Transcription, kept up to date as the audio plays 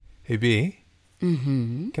Hey, B,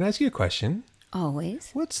 Mm-hmm. can I ask you a question?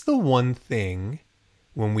 Always. What's the one thing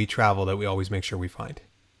when we travel that we always make sure we find?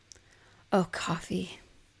 Oh, coffee.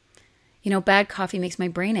 You know, bad coffee makes my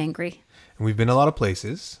brain angry. And we've been a lot of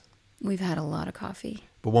places, We've had a lot of coffee.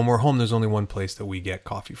 but when we're home, there's only one place that we get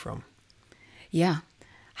coffee from. Yeah.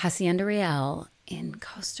 Hacienda Real in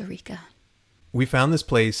Costa Rica. We found this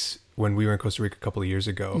place when we were in Costa Rica a couple of years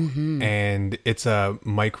ago, and it's a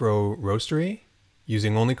micro roastery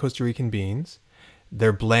using only Costa Rican beans.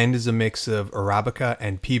 Their blend is a mix of Arabica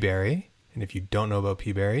and pea berry. And if you don't know about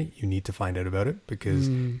pea berry, you need to find out about it because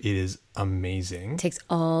it is amazing. Takes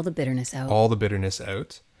all the bitterness out. All the bitterness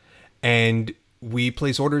out. And we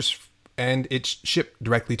place orders and it's shipped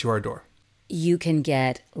directly to our door. You can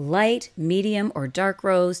get light, medium, or dark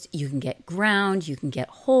roast. You can get ground. You can get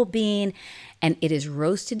whole bean. And it is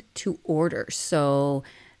roasted to order. So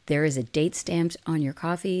there is a date stamped on your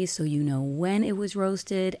coffee so you know when it was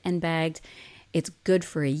roasted and bagged. It's good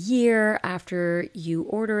for a year after you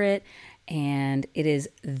order it. And it is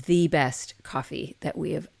the best coffee that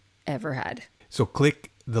we have ever had. So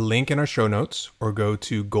click the link in our show notes or go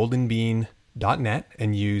to goldenbean.net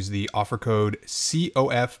and use the offer code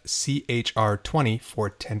COFCHR20 for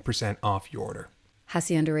 10% off your order.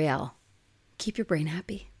 Hacienda Real. Keep your brain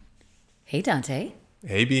happy. Hey, Dante.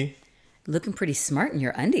 Hey, B. Looking pretty smart in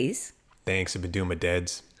your undies. Thanks. I've been doing my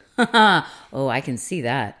deads. Oh, I can see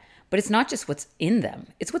that. But it's not just what's in them.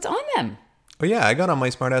 It's what's on them. Oh yeah, I got on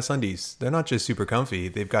my smartass undies. They're not just super comfy.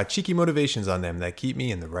 They've got cheeky motivations on them that keep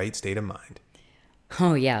me in the right state of mind.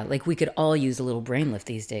 Oh, yeah. Like we could all use a little brain lift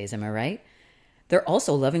these days. Am I right? They're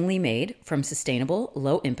also lovingly made from sustainable,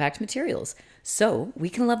 low-impact materials. So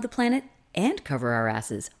we can love the planet and cover our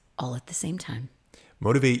asses all at the same time.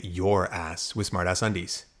 Motivate your ass with smartass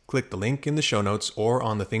undies. Click the link in the show notes or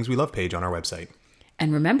on the Things We Love page on our website.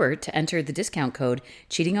 And remember to enter the discount code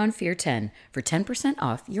CheatingOnFear10 for 10%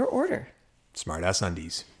 off your order. Smartass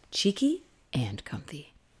undies. Cheeky and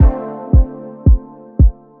comfy.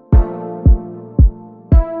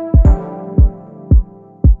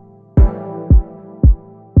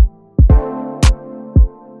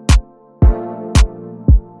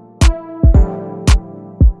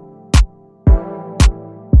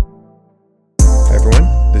 Hi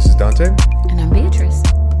everyone, this is Dante, And I'm Beatrice.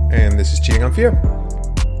 and this is Cheating on Fear.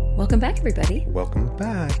 Welcome back, everybody. Welcome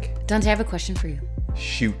back. Dante, I have a question for you.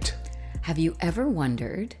 Shoot. Have you ever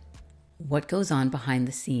wondered what goes on behind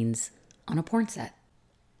the scenes on a porn set?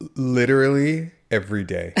 Literally every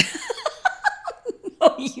day.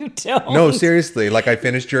 Oh, you don't? No, seriously. Like I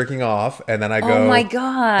finish jerking off and then I go, Oh my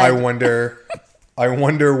God. I wonder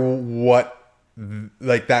what,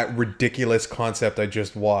 like that ridiculous concept I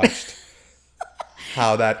just watched.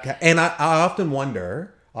 How that, and I often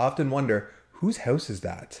wonder, whose house is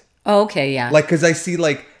that? Oh, okay, yeah. Like, cause I see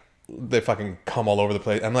like, they fucking come all over the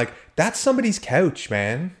place. I'm like, that's somebody's couch,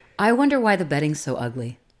 man. I wonder why the bedding's so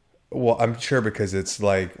ugly. Well, I'm sure because it's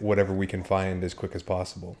like whatever we can find as quick as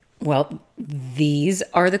possible. Well, these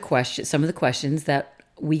are the questions, some of the questions that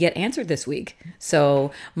we get answered this week.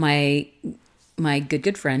 So my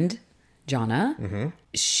good friend, Johnna,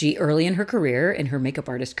 she early in her career, in her makeup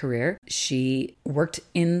artist career, she worked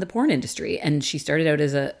in the porn industry, and she started out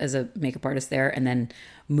as a makeup artist there, and then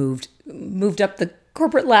moved up the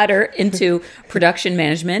corporate ladder into production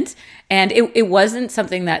management. And it wasn't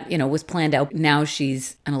something that, was planned out. Now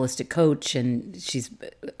she's an holistic coach and she's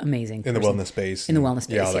amazing. In the wellness space. In the wellness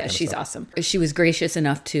space, all that yeah, kind of she's stuff. awesome. She was gracious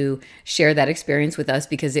enough to share that experience with us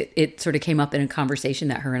because it sort of came up in a conversation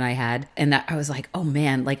that her and I had. And that I was like, oh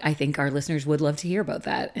man, like I think our listeners would love to hear about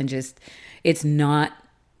that. And just, it's not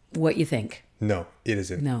what you think. No, it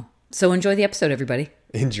isn't. No. So enjoy the episode, everybody.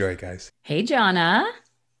 Enjoy, guys. Hey, Johnna.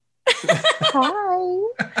 Hi.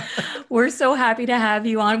 We're so happy to have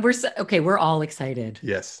you on. We're all excited.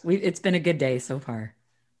 Yes. It's been a good day so far.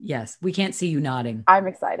 Yes, we can't see you nodding. I'm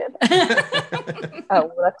excited. Oh,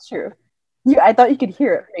 well, that's true. I thought you could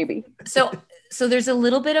hear it, maybe. So there's a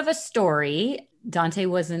little bit of a story. Dante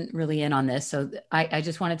wasn't really in on this, so I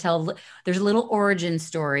just want to tell. There's a little origin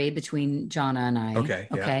story between Johnna and I. Okay.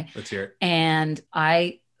 Yeah, let's hear it. And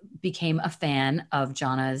I became a fan of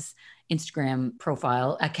Johnna's Instagram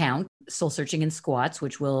profile account, Soul Searching and Squats,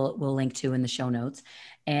 which we'll link to in the show notes,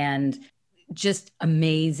 and just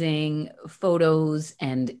amazing photos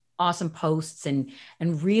and awesome posts and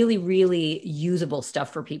really, really usable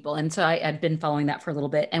stuff for people. And so I'd been following that for a little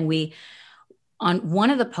bit. And on one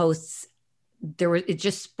of the posts, it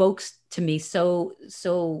just spoke to me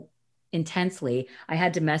so intensely. I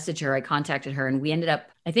had to message her. I contacted her and we ended up,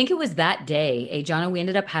 I think it was that day, Johnna, we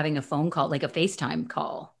ended up having a phone call, like a FaceTime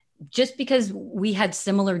call, just because we had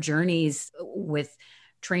similar journeys with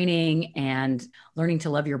training and learning to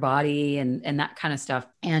love your body and that kind of stuff.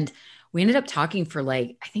 And we ended up talking for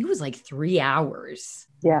like, I think it was like 3 hours.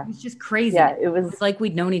 Yeah. It was just crazy. Yeah, it It was. was like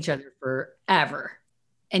we'd known each other forever.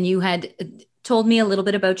 And you had told me a little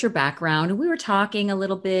bit about your background, and we were talking a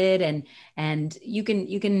little bit, and you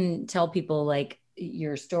can tell people like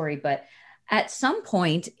your story. But at some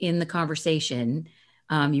point in the conversation,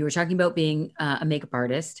 you were talking about being a makeup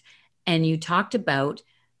artist, and you talked about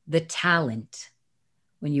the talent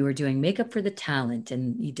when you were doing makeup for the talent,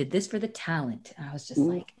 and you did this for the talent. And I was just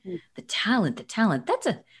like, the talent. That's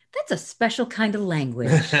a special kind of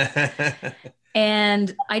language.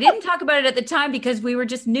 And I didn't talk about it at the time because we were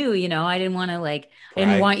just new, I didn't want to I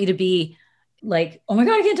didn't want you to be like, oh my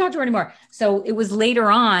God, I can't talk to her anymore. So it was later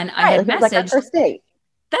on, I had Like our messaged. first date.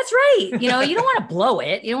 That's right. You don't want to blow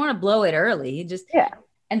it. You don't want to blow it early. You just, Yeah.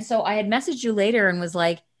 And so I had messaged you later and was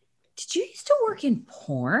like, did you used to work in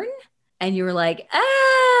porn? And you were like,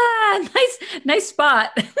 nice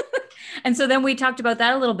spot. And so then we talked about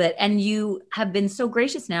that a little bit, and you have been so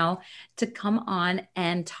gracious now to come on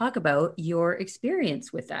and talk about your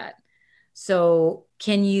experience with that. So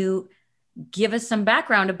can you give us some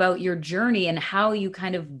background about your journey and how you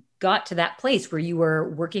kind of got to that place where you were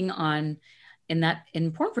working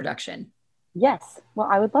in porn production? Yes. Well,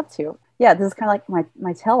 I would love to. Yeah, this is kind of like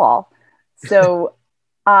my tell-all. So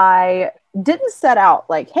I didn't set out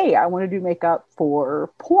like, hey, I want to do makeup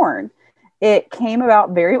for porn. It came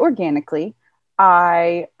about very organically.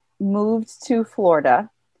 I moved to Florida,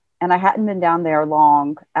 and I hadn't been down there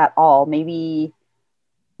long at all, maybe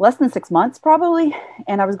less than 6 months probably.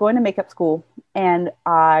 And I was going to makeup school, and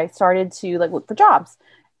I started to look for jobs.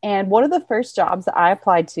 And one of the first jobs that I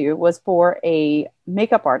applied to was for a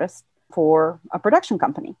makeup artist for a production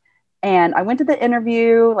company. And I went to the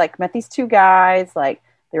interview, met these two guys,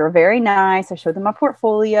 they were very nice. I showed them my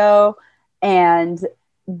portfolio, and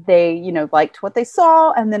they, liked what they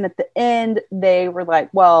saw. And then at the end, they were like,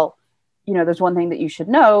 well, there's one thing that you should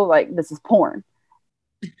know, this is porn.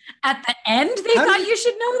 At the end, they thought you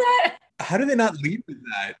should know that? How did they not lead with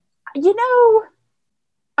that?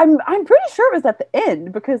 I'm pretty sure it was at the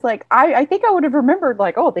end, because I think I would have remembered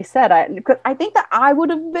oh, they said I think that I would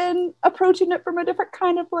have been approaching it from a different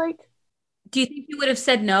kind of Do you think you would have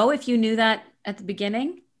said no if you knew that at the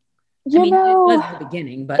beginning? It was at the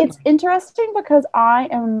beginning, but it's interesting because I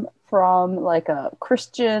am from a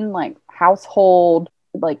Christian household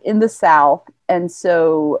in the South, and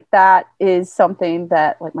so that is something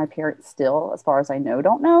that my parents still, as far as I know,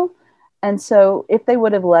 don't know. And so if they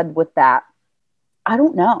would have led with that, I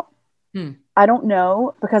don't know. I don't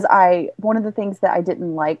know, because one of the things that I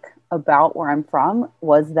didn't like about where I'm from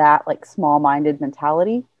was that small-minded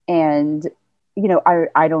mentality, and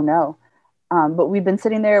I don't know. But we've been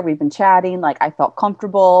sitting there, we've been chatting, I felt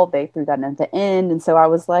comfortable. They threw that in at the end. And so I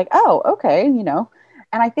was like, oh, okay, and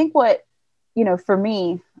I think what, for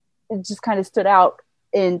me, it just kind of stood out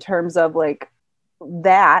in terms of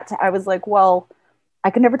that. I was like, well,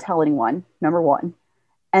 I could never tell anyone, number one.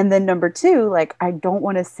 And then number two, I don't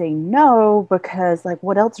want to say no, because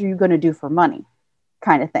what else are you going to do for money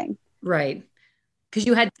kind of thing. Right. Because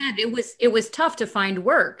you had said it was tough to find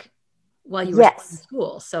work while you were in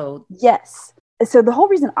school. So yes. So the whole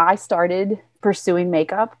reason I started pursuing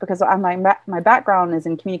makeup, because my background is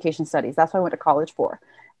in communication studies. That's what I went to college for.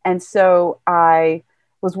 And so I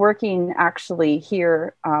was working actually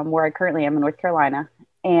here where I currently am in North Carolina.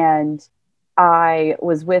 And I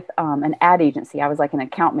was with an ad agency. I was an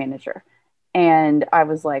account manager. And I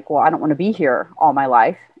was like, well, I don't want to be here all my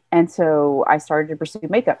life. And so I started to pursue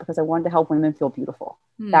makeup because I wanted to help women feel beautiful.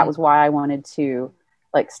 That was why I wanted to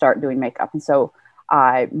start doing makeup. And so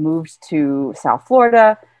I moved to South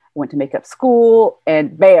Florida, went to makeup school,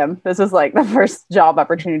 and bam, this was the first job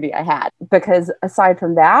opportunity I had. Because aside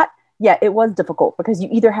from that, yeah, it was difficult because you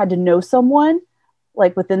either had to know someone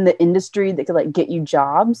within the industry that could get you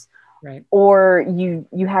jobs, right, or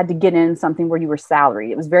you had to get in something where you were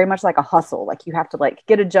salaried. It was very much like a hustle. You have to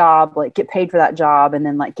get a job, get paid for that job, and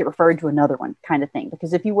then get referred to another one kind of thing.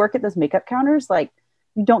 Because if you work at those makeup counters,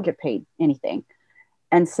 you don't get paid anything.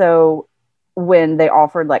 And so when they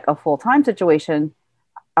offered a full-time situation,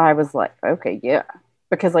 I was like, okay, yeah,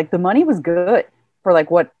 because the money was good for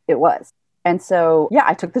what it was. And so, yeah,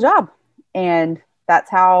 I took the job, and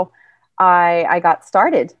that's how I got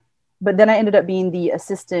started. But then I ended up being the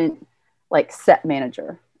assistant, set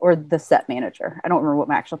manager, or the set manager. I don't remember what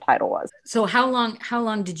my actual title was. So how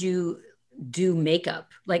long did you do makeup?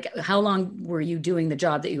 How long were you doing the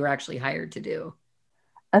job that you were actually hired to do?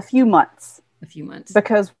 A few months.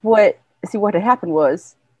 Because what had happened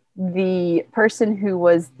was the person who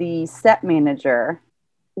was the set manager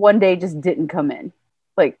one day just didn't come in.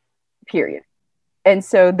 period. And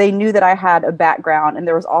so they knew that I had a background, and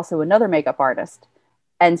there was also another makeup artist.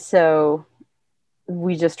 And so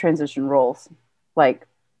we just transitioned roles. Like,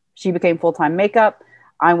 she became full-time makeup.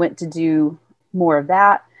 I went to do more of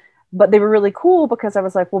that. But they were really cool because I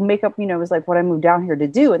was like, well, makeup, was like what I moved down here to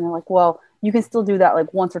do. And they're like, well, you can still do that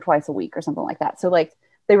like once or twice a week or something like that. So like,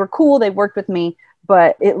 they were cool. They worked with me,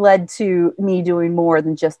 but it led to me doing more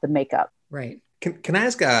than just the makeup. Right. Can I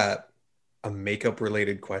ask a makeup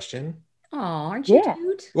related question? Oh, aren't you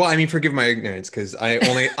cute? Well, I mean, forgive my ignorance, because I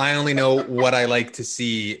only know what I like to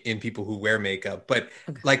see in people who wear makeup. But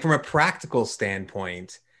like, from a practical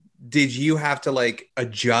standpoint, did you have to like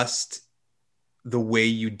adjust the way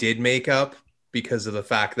you did makeup because of the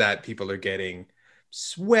fact that people are getting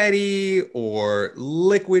sweaty or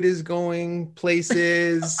liquid is going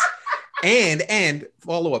places? and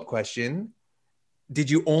follow-up question, did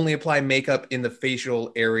you only apply makeup in the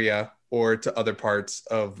facial area or to other parts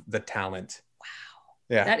of the talent? Wow.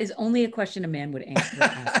 Yeah. That is only a question a man would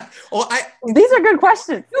answer. Well, these are good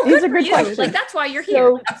questions. No, these are good questions. Like, that's why you're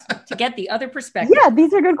here, to get the other perspective. Yeah,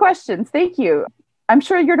 these are good questions. Thank you. I'm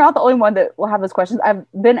sure you're not the only one that will have those questions. I've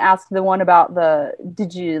been asked the one about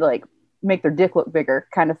did you like make their dick look bigger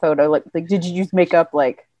kind of photo? Like did you use makeup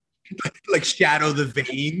like shadow the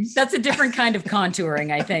veins? That's a different kind of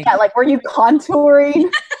contouring, I think. Yeah, like were you contouring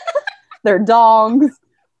their dongs?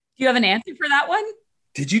 Do you have an answer for that one?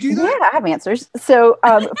 Did you do that? Yeah, I have answers. So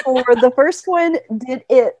for the first one, did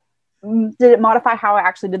it modify how I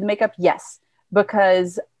actually did the makeup? Yes,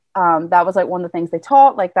 because that was like one of the things they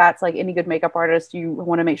taught. Like, that's like any good makeup artist, you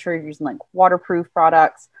want to make sure you're using like waterproof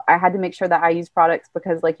products. I had to make sure that I use products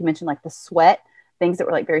because, like you mentioned, like the sweat, things that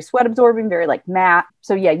were like very sweat absorbing, very like matte.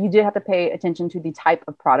 So yeah, you did have to pay attention to the type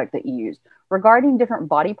of product that you use. Regarding different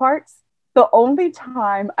body parts, the only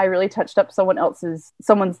time I really touched up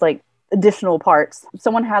someone's like additional parts,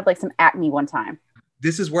 someone had like some acne one time.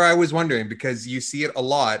 This is where I was wondering, because you see it a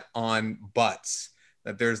lot on butts,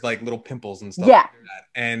 that there's like little pimples and stuff. Yeah. Like that.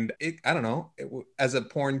 And I don't know, as a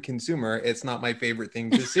porn consumer, it's not my favorite thing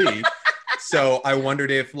to see. So I wondered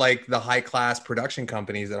if like the high class production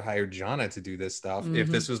companies that hired Johnna to do this stuff, if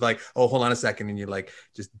this was like, oh, hold on a second, and you like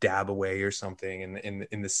just dab away or something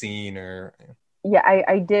in the scene, or. Yeah,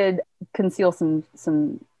 I did conceal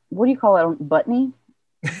some, what do you call it? Buttony?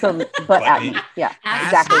 Some butt acne. Yeah,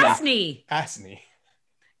 exactly. Acne.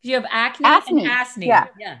 You have acne and acne. Yeah.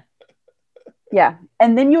 Yeah.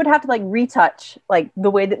 And then you would have to like retouch like the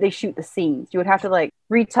way that they shoot the scenes. You would have to like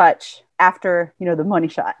retouch after, the money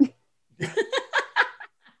shot.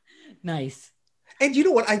 Nice. And you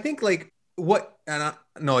know what? I think like what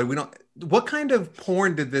kind of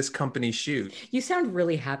porn did this company shoot? You sound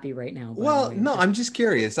really happy right now. Well, no, I'm just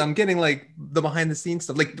curious. I'm getting like the behind the scenes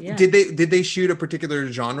stuff. Like, did they shoot a particular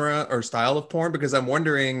genre or style of porn? Because I'm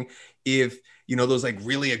wondering if, those like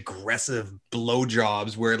really aggressive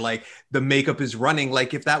blowjobs where like the makeup is running,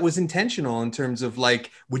 like if that was intentional in terms of like,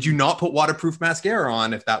 would you not put waterproof mascara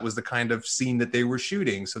on if that was the kind of scene that they were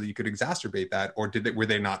shooting so that you could exacerbate that? Or were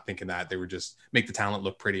they not thinking that? They were just make the talent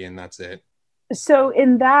look pretty and that's it? So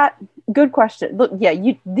in that, good question. Look,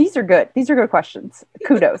 yeah, these are good. These are good questions.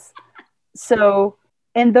 Kudos. So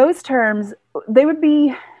in those terms, they would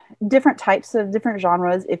be different types of different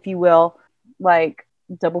genres, if you will, like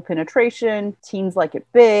double penetration, teens like it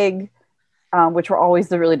big, which were always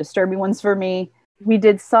the really disturbing ones for me. We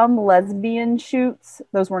did some lesbian shoots.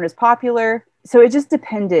 Those weren't as popular. So it just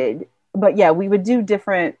depended. But yeah, we would do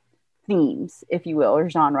different themes, if you will, or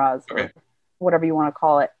genres, or whatever you want to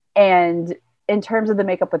call it. And in terms of the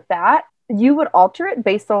makeup with that, you would alter it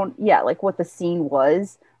based on, like what the scene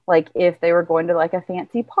was. Like if they were going to like a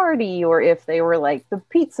fancy party, or if they were like the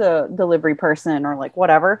pizza delivery person, or like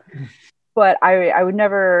whatever. But I would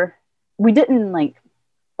never, we didn't like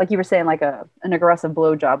you were saying, like an aggressive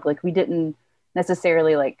blowjob. Like we didn't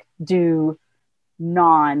necessarily like do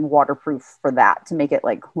non-waterproof for that to make it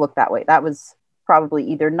like look that way. That was probably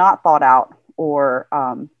either not thought out or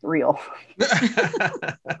real.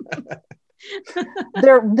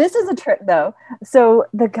 This is a trick though. So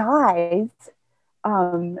the guys,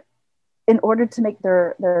 in order to make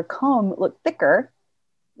their cum look thicker,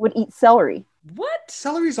 would eat celery. What?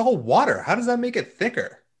 Celery's all water. How does that make it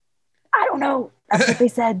thicker? I don't know. That's what they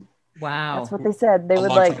said. Wow. That's what they said. They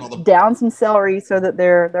would like down some celery so that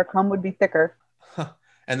their cum would be thicker. Huh.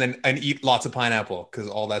 And eat lots of pineapple, because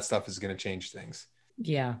all that stuff is going to change things.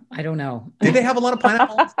 Yeah, I don't know. Did they have a lot of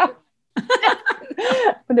pineapple?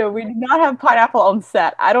 No, we did not have pineapple on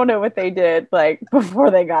set. I don't know what they did like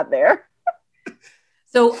before they got there.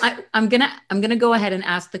 So I'm gonna go ahead and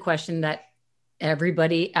ask the question that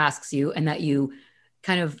everybody asks you, and that you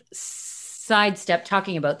kind of sidestep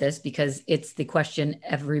talking about this because it's the question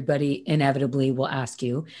everybody inevitably will ask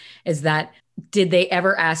you, is that did they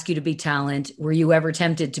ever ask you to be talent? Were you ever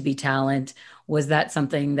tempted to be talent? Was that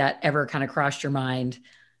something that ever kind of crossed your mind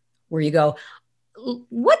where you go,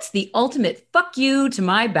 what's the ultimate fuck you to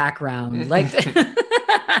my background? Like,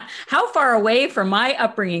 how far away from my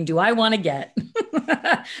upbringing do I want to get?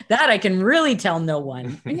 That I can really tell no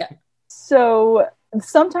one. Yeah. So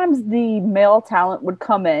sometimes the male talent would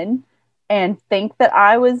come in and think that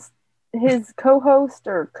I was his co-host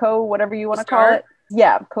or whatever you want to call it.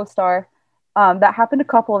 Yeah, co-star. That happened a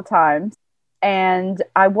couple of times. And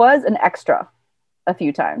I was an extra a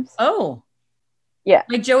few times. Oh. Yeah.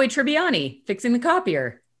 Like Joey Tribbiani fixing the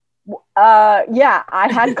copier. Yeah, I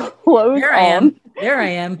had clothes There on. There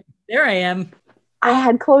I am. I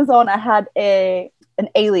had clothes on. I had an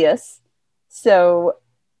alias. So,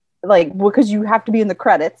 like, because you have to be in the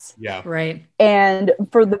credits. Yeah. Right. And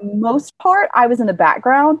for the most part, I was in the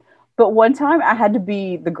background. But one time I had to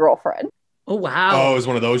be the girlfriend. Oh, wow. Oh, it was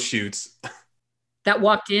one of those shoots. That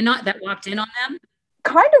walked in on them?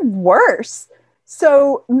 Kind of worse.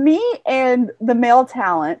 So me and the male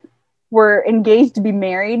talent were engaged to be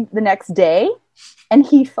married the next day, and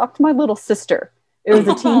he fucked my little sister. It was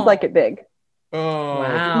a Teens Like It Big. Oh.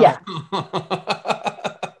 Wow. Yeah.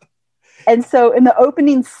 And so in the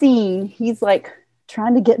opening scene, he's like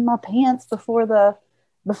trying to get in my pants before the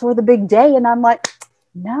big day, and I'm like,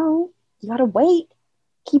 no, you gotta wait.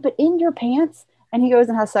 Keep it in your pants. And he goes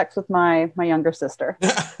and has sex with my younger sister.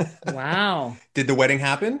 Wow. Did the wedding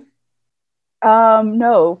happen?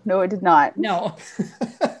 No, it did not. No.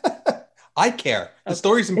 I care. The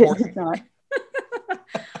story's It important. did not.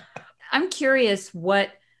 I'm curious when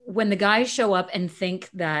the guys show up and think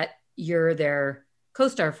that you're their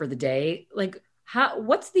co-star for the day, like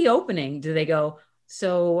what's the opening? Do they go,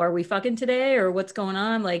 so are we fucking today or what's going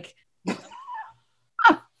on? Like,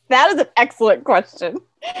 that is an excellent question.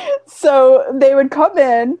 So they would come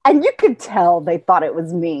in and you could tell they thought it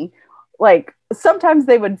was me. Like sometimes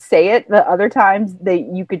they would say it, but other times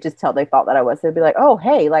you could just tell they thought that I was. They'd be like, oh,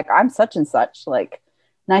 hey, like I'm such and such, like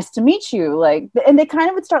nice to meet you. Like, and they kind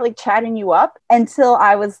of would start like chatting you up until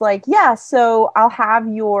I was like, yeah, so I'll have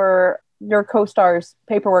your co-star's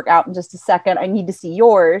paperwork out in just a second. I need to see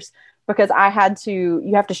yours because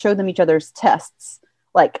you have to show them each other's tests.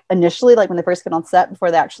 Like initially, like when they first get on set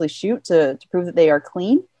before they actually shoot to prove that they are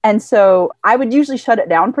clean. And so I would usually shut it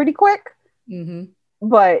down pretty quick. mm-hmm.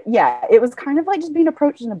 But yeah, it was kind of like just being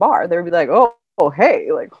approached in a bar. They would be like, oh,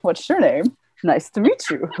 hey, like, what's your name? Nice to meet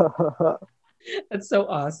you. That's so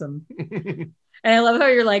awesome. And I love how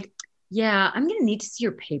you're like, yeah, I'm going to need to see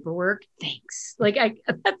your paperwork. Thanks. Like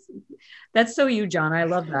that's so you, Johnna. I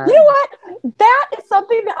love that. You know what? That is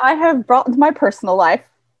something that I have brought into my personal life.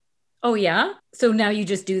 Oh, yeah? So now you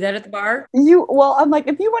just do that at the bar? I'm like,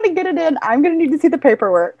 if you want to get it in, I'm going to need to see the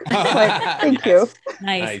paperwork. Like, thank you.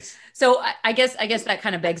 Nice. So I guess that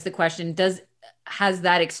kind of begs the question, has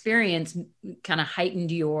that experience kind of heightened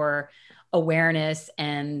your awareness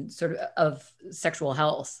and sort of sexual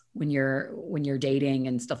health when you're dating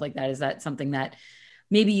and stuff like that? Is that something that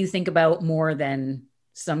maybe you think about more than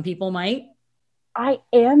some people might? I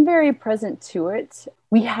am very present to it.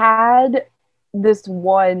 We had this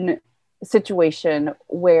one situation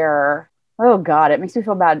where, oh God, it makes me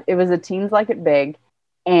feel bad. It was a Teens Like It Big,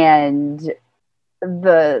 and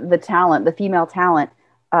the female talent,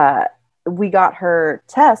 we got her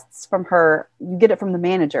tests from her. You get it from the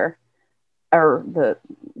manager, or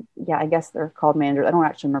I guess they're called managers. I don't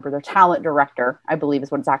actually remember. Their talent director, I believe,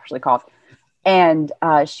 is what it's actually called. And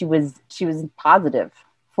she was positive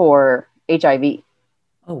for HIV.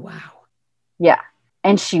 Oh wow. Yeah,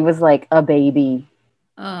 and she was like a baby.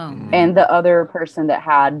 Oh. And the other person that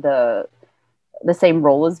had the same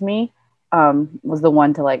role as me was the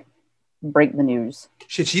one to like break the news.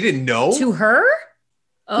 Shit, she didn't know? To her?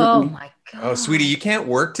 Oh my God. Oh, sweetie, you can't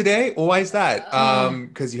work today? Well, why is that?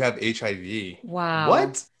 Because you have HIV. Wow.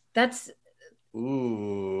 What? That's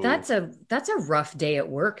a rough day at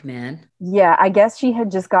work, man. Yeah, I guess she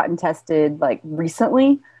had just gotten tested like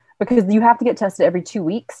recently because you have to get tested every 2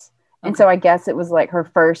 weeks. And so I guess it was like her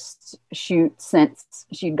first shoot since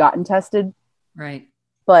she'd gotten tested. Right.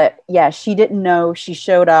 But yeah, she didn't know. She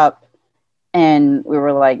showed up and we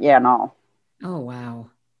were like, yeah, no. Oh, wow.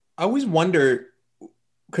 I always wonder,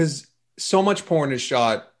 because so much porn is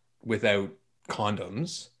shot without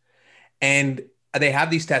condoms, and they have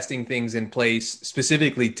these testing things in place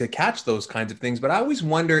specifically to catch those kinds of things. But I always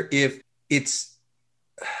wonder if it's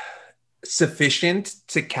sufficient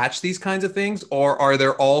to catch these kinds of things, or are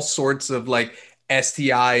there all sorts of like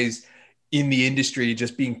STIs in the industry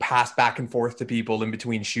just being passed back and forth to people in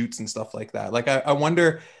between shoots and stuff like that. Like I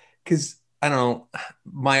wonder, because I don't know,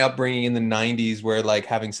 my upbringing in the 90s where like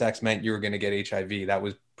having sex meant you were going to get HIV. That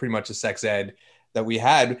was pretty much a sex ed that we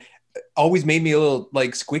had. Always made me a little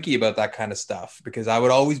like squicky about that kind of stuff because I would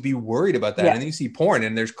always be worried about that. Yeah. And then you see porn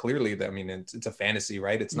and there's clearly, I mean, it's a fantasy,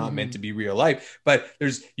 right? It's not meant to be real life, but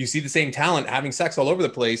you see the same talent having sex all over the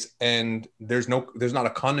place and there's not a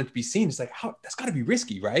condom to be seen. It's like, that's gotta be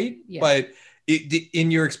risky, right? Yeah. But in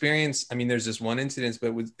your experience, I mean, there's this one incident,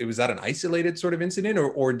 but was that an isolated sort of incident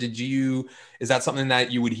or is that something that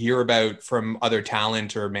you would hear about from other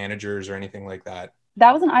talent or managers or anything like that?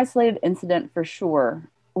 That was an isolated incident for sure.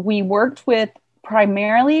 We worked with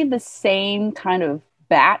primarily the same kind of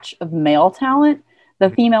batch of male talent. The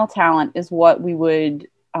female talent is what we would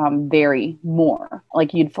vary more.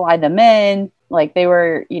 Like you'd fly them in, like they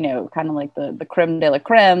were, kind of like the creme de la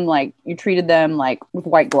creme, like you treated them like with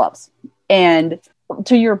white gloves. And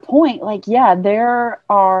to your point, like, yeah, there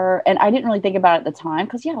are, and I didn't really think about it at the time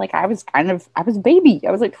because, yeah, like I was a baby.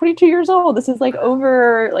 I was like 22 years old. This is like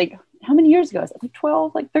over like, how many years ago? Is it like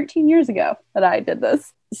 12, like 13 years ago that I did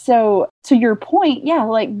this. So to your point, yeah,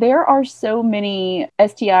 like there are so many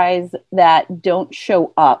STIs that don't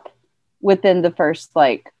show up within the first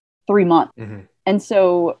like 3 months. Mm-hmm. And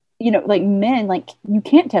so, like men, like you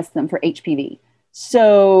can't test them for HPV.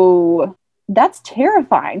 So that's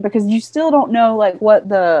terrifying because you still don't know like what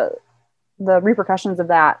the repercussions of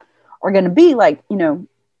that are going to be like,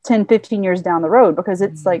 10, 15 years down the road, because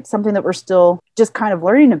it's like something that we're still just kind of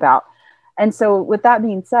learning about. And so with that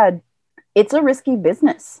being said, it's a risky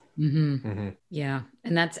business. Mm-hmm. Mm-hmm. Yeah.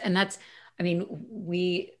 And that's, I mean,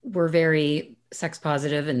 we were very sex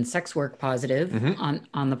positive and sex work positive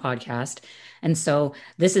on the podcast. And so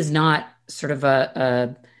this is not sort of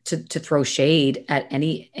to throw shade at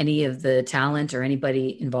any of the talent or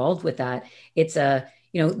anybody involved with that. It's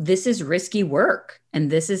this is risky work. And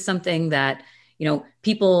this is something that,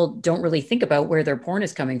 people don't really think about where their porn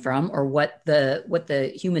is coming from or what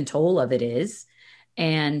the human toll of it is.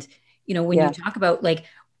 And, when you talk about like,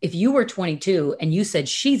 if you were 22 and you said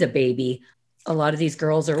she's a baby, a lot of these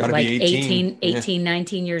girls are like 18,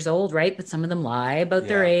 19 years old, right? But some of them lie about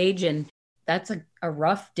their age. And that's a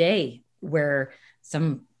rough day where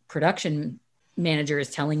some production manager is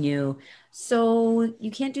telling you, so you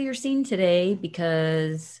can't do your scene today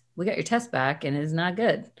because we got your test back and it's not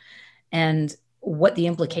good. And what the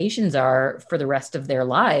implications are for the rest of their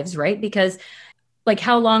lives, right? Because like,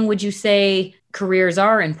 how long would you say careers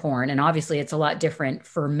are in porn? And obviously it's a lot different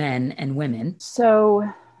for men and women. So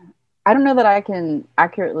I don't know that I can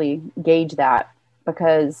accurately gauge that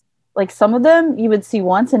because like some of them you would see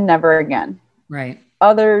once and never again. Right.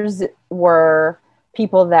 Others were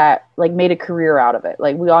people that like made a career out of it.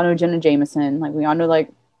 Like we all know Jenna Jameson, like we all know like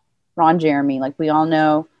Ron Jeremy, like we all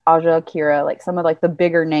know Aja Akira, like some of like the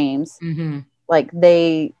bigger names. Mm-hmm. Like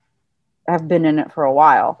they have been in it for a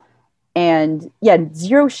while. And yeah,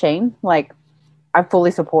 zero shame. Like I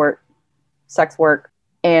fully support sex work.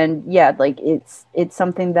 And yeah, like it's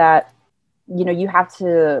something that, you have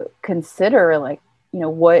to consider like,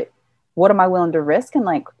 what am I willing to risk? And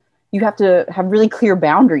like, you have to have really clear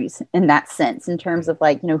boundaries in that sense, in terms of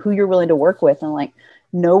like, who you're willing to work with and like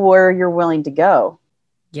know where you're willing to go.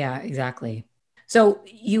 Yeah, exactly. So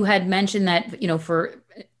you had mentioned that,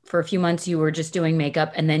 for a few months you were just doing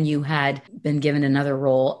makeup and then you had been given another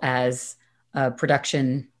role as a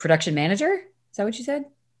production manager. Is that what you said?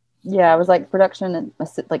 Yeah, I was like production and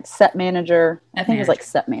like set manager. I think it was like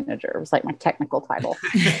set manager. It was like my technical title.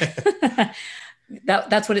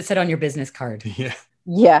 That's what it said on your business card. Yeah.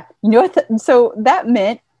 Yeah. So that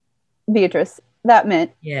meant, Beatrice,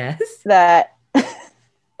 yes, that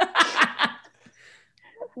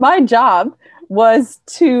my job was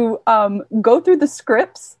to go through the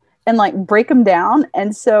scripts and like break them down.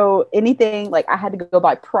 And so anything, like I had to go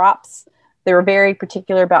buy props. They were very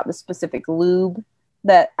particular about the specific lube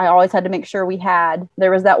that I always had to make sure we had.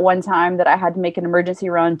 There was that one time that I had to make an emergency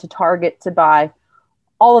run to Target to buy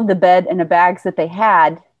all of the bed and the bags that they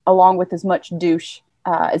had, along with as much douche,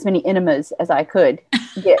 as many enemas as I could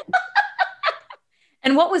get.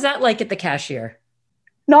 And what was that like at the cashier?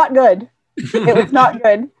 Not good. It was not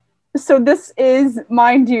good. So this is,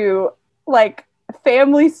 mind you, like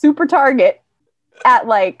family super Target at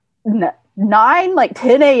like 9, like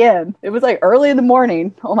 10 a.m. It was like early in the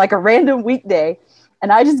morning on like a random weekday.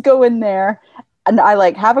 And I just go in there and I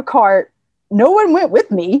like have a cart. No one went with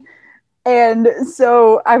me. And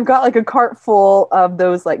so I've got like a cart full of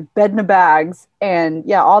those like bed in a bags and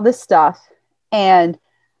yeah, all this stuff. And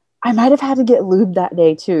I might have had to get lube that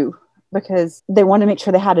day too. because they wanted to make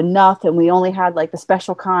sure they had enough, and we only had like the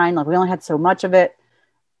special kind, like we only had so much of it.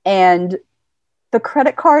 And the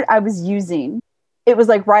credit card I was using, it was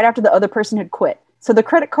like right after the other person had quit. So the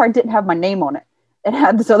credit card didn't have my name on it. It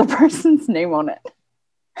had this other person's name on it.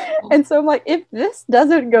 And so I'm like, if this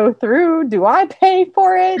doesn't go through, do I pay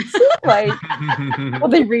for it? Like, will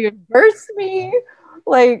they reimburse me?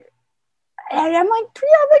 Like, and I'm like,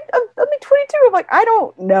 yeah, I'm like 22. I'm like, I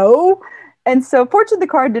don't know. And so fortunately,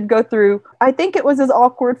 the card did go through. I think it was as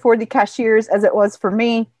awkward for the cashiers as it was for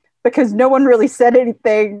me, because no one really said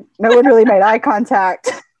anything. No one really made eye contact.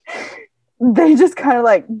 They just kind of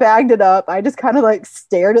like bagged it up. I just kind of like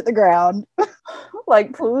stared at the ground.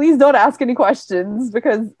 Like, please don't ask any questions,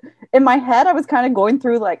 because in my head, I was kind of going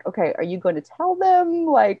through like, okay, are you going to tell them?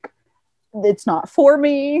 Like, it's not for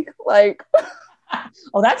me. Like,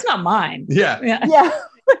 oh, that's not mine. Yeah.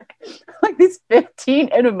 like these 15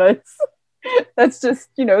 enemas. That's just,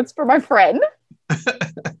 it's for my friend.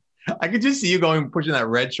 I could just see you pushing that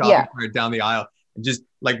red shopping cart down the aisle, and just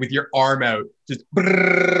like with your arm out, just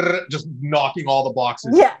knocking all the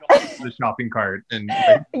boxes off the shopping cart, and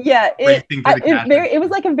like, it was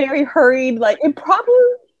like a very hurried, like it probably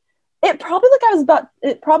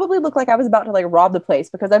looked like I was about to like rob the place,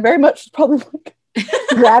 because I very much was probably like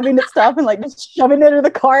grabbing at stuff and like just shoving it into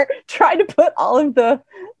the cart, trying to put all of the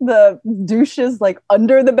douches like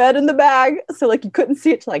under the bed in the bag, so like you couldn't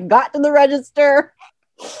see it till I got to the register.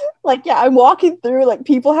 Like, yeah, I'm walking through, like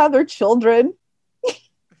people have their children.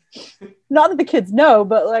 Not that the kids know,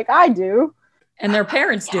 but like I do, and their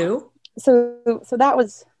parents do. So that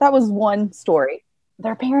was one story.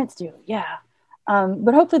 Their parents do, yeah.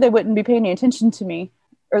 But hopefully they wouldn't be paying any attention to me,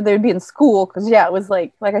 or they'd be in school, because it was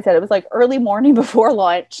like I said, it was like early morning before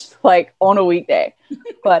lunch, like on a weekday.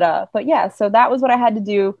 But yeah, so that was what I had to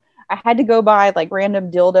do. I had to go buy like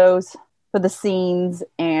random dildos for the scenes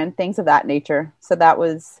and things of that nature. So that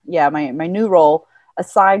was my new role,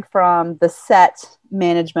 aside from the set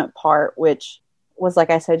management part, which was, like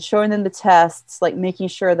I said, showing them the tests, like making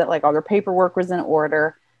sure that like all their paperwork was in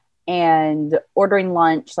order, and ordering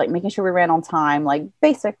lunch, like making sure we ran on time, like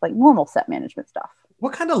basic, like normal set management stuff.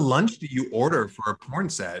 What kind of lunch do you order for a porn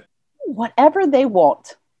set? Whatever they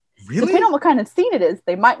want. Really? Depending on what kind of scene it is,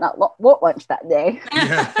 they might not want lunch that day.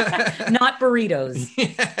 Yeah. Not burritos.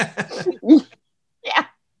 Yeah.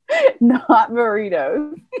 Not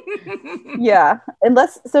burritos. Yeah.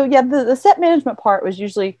 The set management part was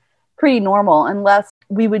usually pretty normal, unless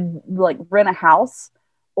we would like rent a house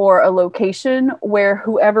or a location where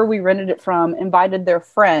whoever we rented it from invited their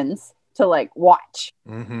friends to like watch.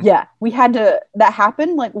 Mm-hmm. Yeah. That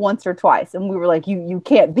happened like once or twice, and we were like, you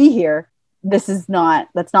can't be here. That's not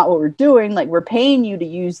what we're doing. Like, we're paying you to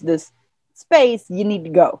use this space. You need to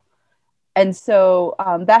go. And so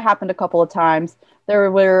that happened a couple of times. There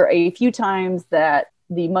were a few times that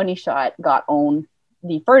the money shot got on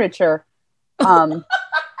the furniture. One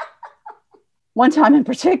time in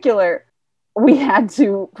particular, we had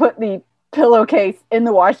to put the pillowcase in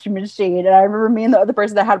the washing machine. And I remember me and the other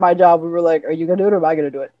person that had my job, we were like, are you going to do it or am I going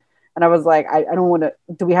to do it? And I was like, I don't want to.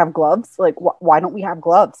 Do we have gloves? Like, why don't we have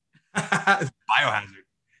gloves? Biohazard.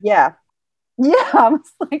 Yeah. I was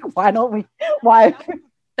like, why don't we? Why?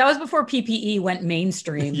 That was before PPE went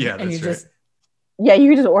mainstream. Yeah, and you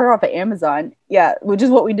could just order off of Amazon. Yeah, which is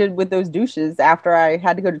what we did with those douches after I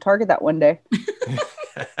had to go to Target that one day.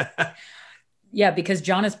 Yeah, because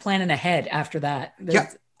John is planning ahead after that. Yeah,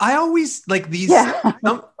 I always like these. Yeah.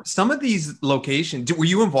 Some of these locations. Were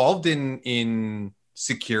you involved in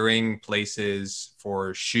securing places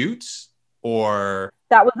for shoots, or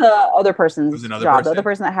that was the other person's job? Person? The other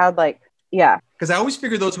person that had because I always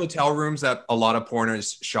figure those hotel rooms that a lot of porn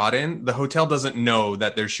is shot in, the hotel doesn't know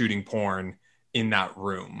that they're shooting porn in that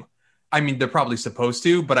room. I mean, they're probably supposed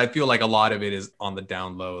to, but I feel like a lot of it is on the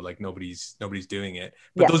down low, like nobody's doing it.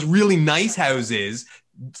 But those really nice houses,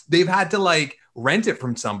 they've had to like rent it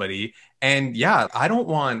from somebody. And yeah,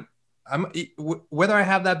 whether I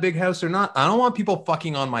have that big house or not, I don't want people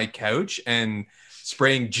fucking on my couch and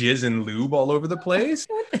spraying jizz and lube all over the place.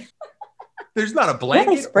 There's not a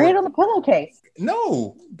blanket. They spray it on the pillowcase.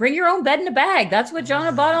 No. Bring your own bed in a bag. That's what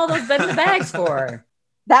Johnna bought all those bed in the bags for.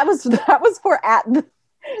 That was for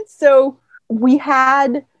so we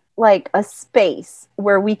had like a space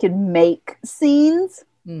where we could make scenes.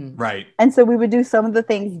 Right. And so we would do some of the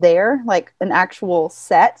things there, like an actual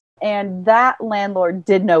set. And that landlord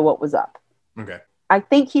did know what was up. Okay. I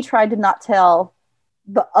think he tried to not tell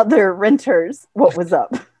the other renters what was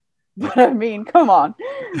up. But I mean, come on.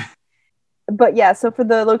 But yeah, so for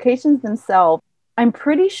the locations themselves, I'm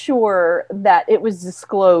pretty sure that it was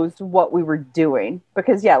disclosed what we were doing,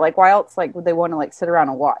 because like why else like would they want to like sit around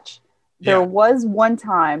and watch? There was one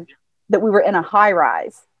time that we were in a high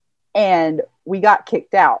rise and we got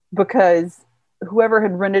kicked out because whoever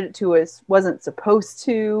had rented it to us wasn't supposed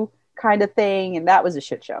to, kind of thing, and that was a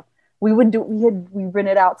shit show. We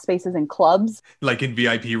rented out spaces in clubs, like in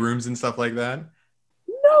VIP rooms and stuff like that.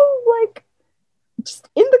 No, like just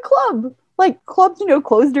in the club. Like clubs,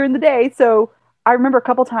 closed during the day. So I remember a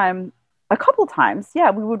couple times, yeah,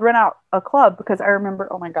 we would rent out a club because I remember,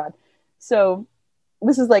 oh my God. So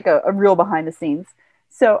this is like a real behind the scenes.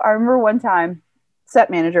 So I remember one time, set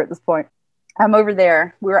manager at this point, I'm over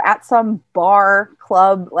there. We were at some bar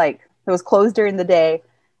club, like that was closed during the day,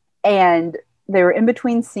 and they were in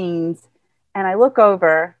between scenes. And I look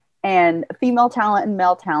over and female talent and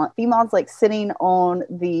male talent, female's like sitting on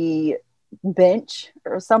the bench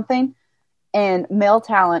or something. And male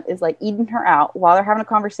talent is like eating her out while they're having a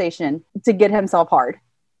conversation to get himself hard.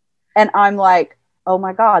 And I'm like, oh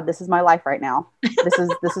my God, this is my life right now. This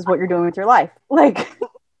is what you're doing with your life. Like,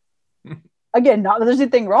 again, not that there's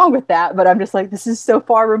anything wrong with that, but I'm just like, this is so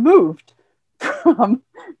far removed from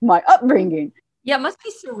my upbringing. Yeah, it must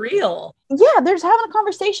be surreal. Yeah, they're just having a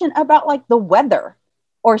conversation about like the weather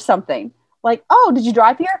or something. Like, oh, did you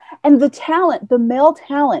drive here? And the male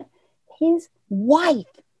talent, his wife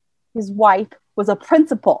was a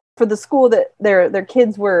principal for the school that their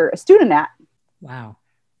kids were a student at. Wow.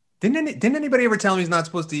 Didn't anybody ever tell him he's not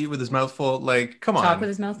supposed to eat with his mouth full? Like, come on. Talk with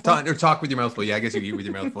his mouth full? Talk with your mouth full. Yeah, I guess you eat with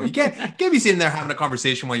your mouth full. You can't be sitting there having a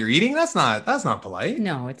conversation while you're eating. That's not polite.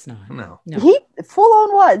 No, it's not. No. He full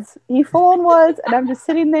on was. And I'm just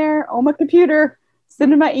sitting there on my computer,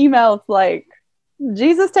 sending my emails like,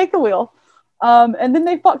 Jesus, take the wheel. And then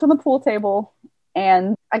they fucked on the pool table.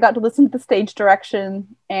 And I got to listen to the stage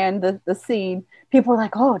direction and the scene. People were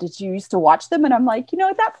like, oh, did you used to watch them? And I'm like,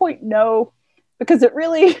 at that point, no. Because it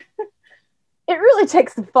really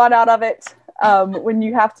takes the fun out of it when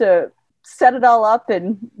you have to set it all up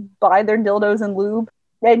and buy their dildos and lube.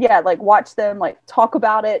 And yeah, like watch them like talk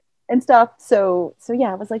about it and stuff. So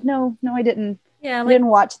yeah, I was like, no, I didn't. Yeah, I didn't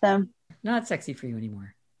watch them. Not sexy for you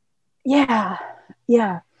anymore. Yeah.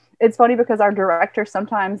 It's funny because our director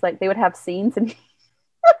sometimes like they would have scenes and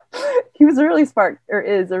he was a really smart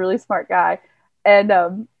is a really smart guy.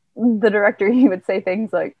 And the director, he would say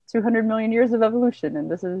things like 200 million years of evolution.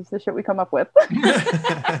 And this is the shit we come up with.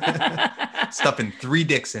 Stuffing 3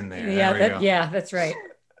 dicks in there. Yeah, that's right.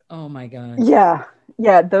 Oh my God. Yeah.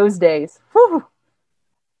 Those days. Whew.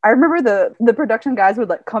 I remember the production guys would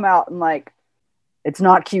like come out and like, it's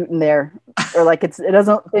not cute in there, or like it's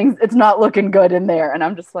not looking good in there, and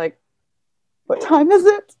I'm just like, what time is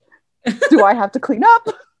it? Do I have to clean up?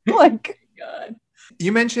 Like, God.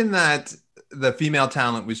 You mentioned that the female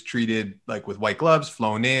talent was treated like with white gloves,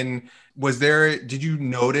 flown in. Did you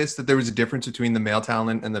notice that there was a difference between the male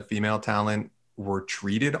talent and the female talent were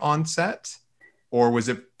treated on set, or was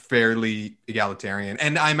it fairly egalitarian?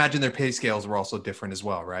 And I imagine their pay scales were also different as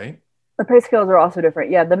well, right? The pay scales were also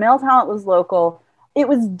different. Yeah, the male talent was local. It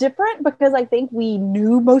was different because I think we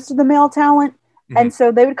knew most of the male talent. Mm-hmm. And so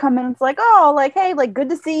they would come in and it's like, oh, like, hey, like, good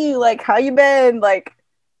to see you. Like, how you been? Like,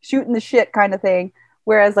 shooting the shit kind of thing.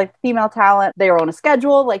 Whereas, like, female talent, they were on a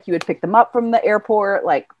schedule. Like, you would pick them up from the airport,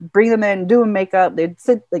 like, bring them in, do them makeup. They'd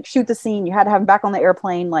sit, like, shoot the scene. You had to have them back on the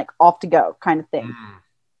airplane, like, off to go kind of thing. Mm.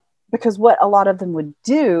 Because what a lot of them would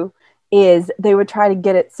do is they would try to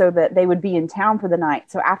get it so that they would be in town for the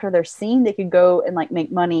night. So after their scene, they could go and like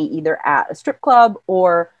make money either at a strip club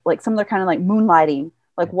or like some of their kind of like moonlighting,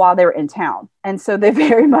 like while they were in town. And so they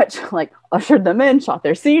very much like ushered them in, shot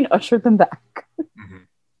their scene, ushered them back. Mm-hmm.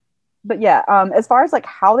 But yeah, as far as like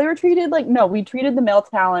how they were treated, like, no, we treated the male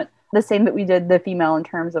talent the same that we did the female in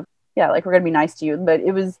terms of, yeah, like we're going to be nice to you. But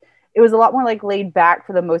it was a lot more like laid back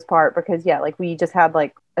for the most part because yeah, like we just had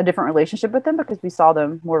like a different relationship with them because we saw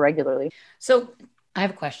them more regularly. So I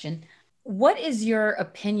have a question. What is your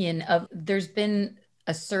opinion of, there's been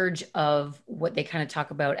a surge of what they kind of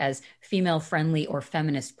talk about as female friendly or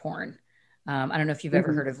feminist porn. I don't know if you've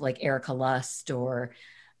ever heard of like Erica Lust or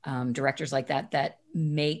directors like that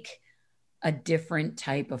make a different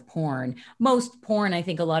type of porn. Most porn, I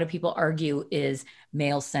think a lot of people argue, is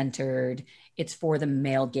male centered. It's for the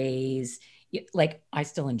male gaze. Like, I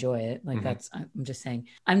still enjoy it. Like, I'm just saying.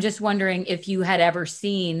 I'm just wondering if you had ever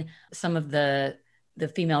seen some of the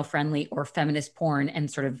female friendly or feminist porn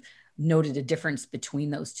and sort of noted a difference between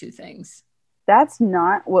those two things. That's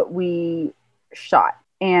not what we shot.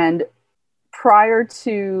 And prior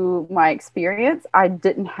to my experience, I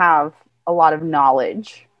didn't have a lot of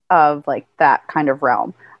knowledge of like that kind of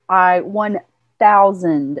realm. I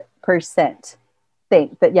 1000%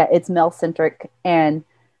 think that, yeah, it's male centric. And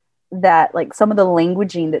that like some of the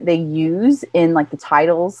languaging that they use in like the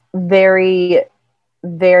titles very,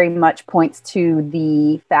 very much points to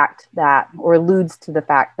the fact that, or alludes to the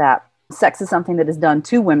fact that sex is something that is done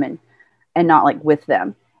to women and not like with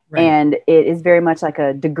them. Right. And it is very much like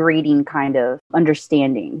a degrading kind of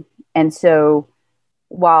understanding. And so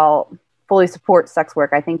while fully support sex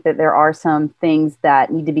work, I think that there are some things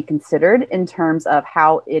that need to be considered in terms of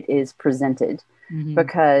how it is presented,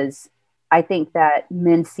 because I think that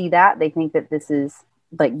men see that, they think that this is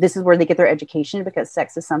where they get their education, because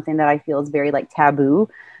sex is something that I feel is very like taboo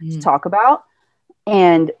to talk about.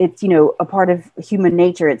 And it's, you know, a part of human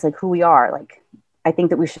nature. It's like who we are. Like, I think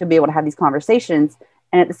that we should be able to have these conversations.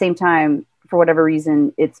 And at the same time, for whatever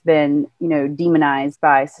reason, it's been, you know, demonized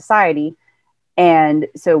by society. And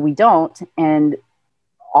so we don't. And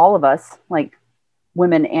all of us, like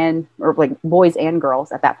women and, or like boys and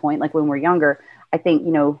girls at that point, like when we're younger, I think,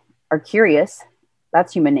 you know, are curious.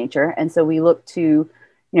 That's human nature. And so we look to, you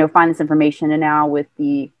know, find this information. And now with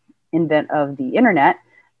the invent of the internet,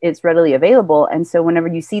 it's readily available. And so whenever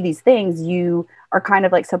you see these things, you are kind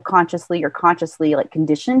of like subconsciously or consciously like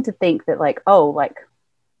conditioned to think that like, oh, like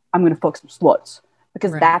I'm going to fuck some sluts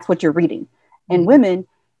because that's what you're reading. And women,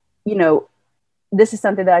 you know, this is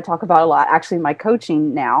something that I talk about a lot, actually in my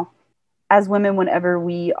coaching now. As women, whenever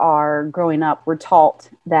we are growing up, we're taught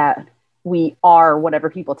that we are whatever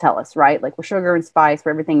people tell us, right? Like we're sugar and spice,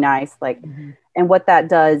 we're everything nice. Like, and what that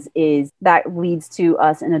does is that leads to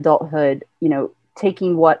us in adulthood, you know,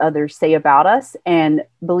 taking what others say about us and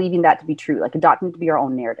believing that to be true, like adopting it to be our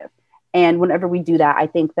own narrative. And whenever we do that, I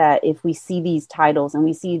think that if we see these titles and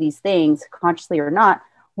we see these things, consciously or not,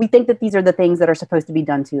 we think that these are the things that are supposed to be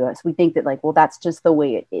done to us. We think that like, well, that's just the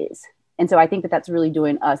way it is. And so I think that that's really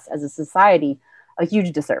doing us as a society a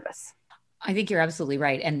huge disservice. I think you're absolutely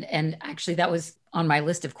right. And actually that was on my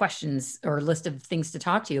list of questions or list of things to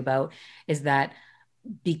talk to you about, is that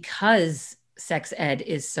because sex ed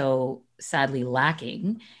is so sadly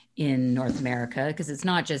lacking in North America, because it's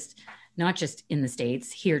not just in the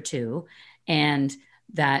States, here too. And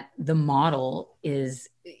that the model is,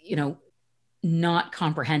 you know, not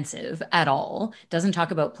comprehensive at all. Doesn't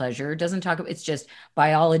talk about pleasure, it's just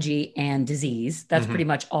biology and disease. That's pretty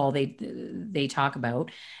much all they talk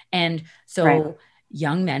about. And so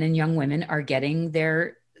young men and young women are getting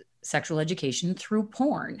their sexual education through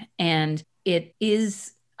porn. And it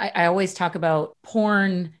is, I always talk about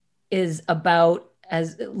porn is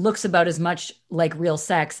looks about as much like real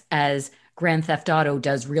sex as Grand Theft Auto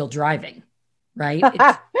does real driving, right?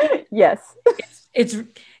 Yes. It's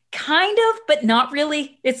kind of, but not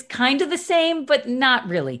really. It's kind of the same, but not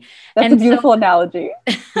really. That's a beautiful analogy.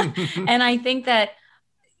 And I think that,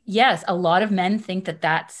 yes, a lot of men think that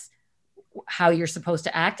that's how you're supposed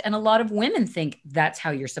to act. And a lot of women think that's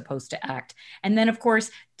how you're supposed to act. And then, of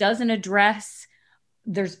course, doesn't address,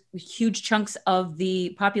 there's huge chunks of the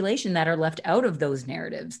population that are left out of those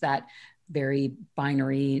narratives, that very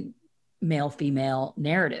binary male-female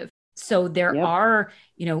narrative. So there are,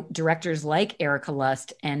 you know, directors like Erica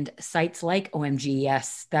Lust and sites like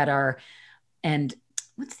OMGS that are, and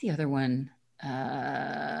what's the other one? You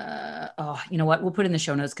know what? We'll put it in the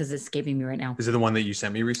show notes because it's escaping me right now. Is it the one that you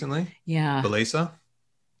sent me recently? Yeah. Belesa?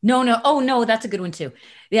 No. Oh no, that's a good one too.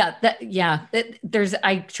 Yeah.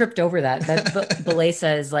 I tripped over that. That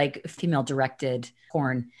Belesa is like female directed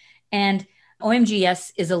porn, and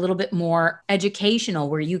OMGS is a little bit more educational,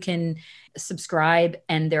 where you can subscribe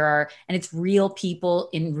and it's real people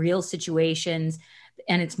in real situations,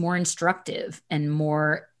 and it's more instructive and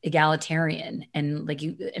more egalitarian and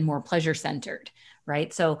and more pleasure centered.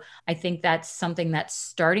 Right. So I think that's something that's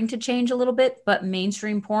starting to change a little bit, but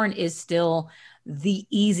mainstream porn is still the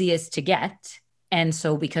easiest to get. And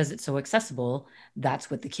so because it's so accessible, that's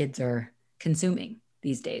what the kids are consuming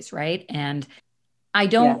these days. Right. And I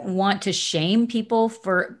don't want to shame people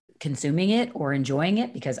for consuming it or enjoying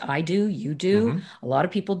it, because I do, you do, a lot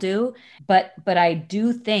of people do. But I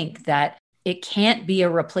do think that it can't be a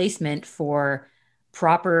replacement for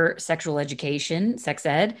proper sexual education, sex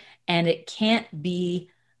ed, and it can't be,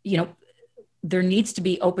 you know, there needs to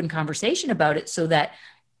be open conversation about it so that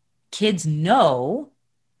kids know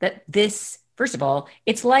that this, first of all,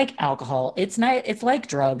 it's like alcohol. It's like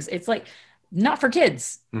drugs. It's like not for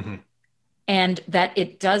kids. And that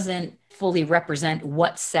it doesn't fully represent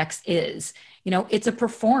what sex is. You know, it's a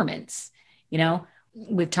performance. You know,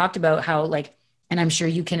 we've talked about how, like, and I'm sure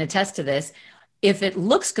you can attest to this, if it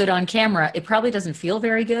looks good on camera, it probably doesn't feel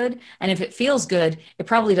very good. And if it feels good, it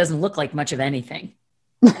probably doesn't look like much of anything.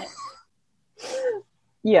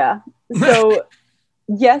 Yeah. So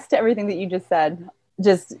yes to everything that you just said.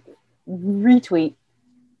 Just retweet.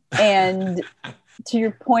 And To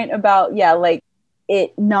your point about, like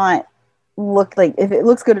it not look like, if it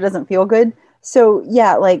looks good, it doesn't feel good. So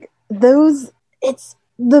yeah, like those, it's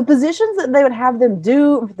the positions that they would have them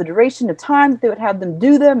do for the duration of time that they would have them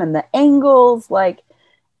do them, and the angles, like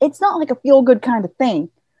it's not like a feel good kind of thing.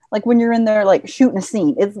 Like when you're in there, like shooting a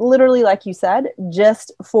scene, it's literally, like you said,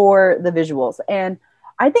 just for the visuals. And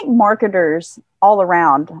I think marketers all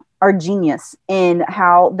around are genius in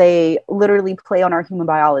how they literally play on our human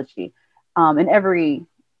biology, in every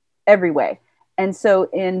way. And so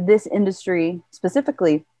in this industry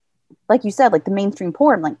specifically, like you said, like the mainstream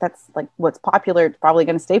porn, like that's like what's popular. It's probably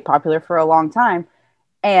going to stay popular for a long time.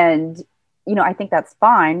 And, I think that's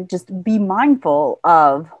fine. Just be mindful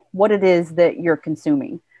of what it is that you're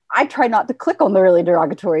consuming. I try not to click on the really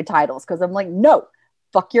derogatory titles because I'm like, no,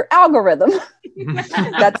 fuck your algorithm.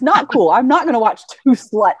 That's not cool. I'm not going to watch two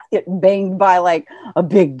sluts get banged by like a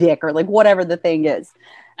big dick or like whatever the thing is.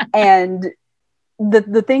 And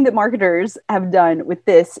the thing that marketers have done with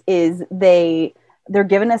this is they're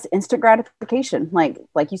giving us instant gratification.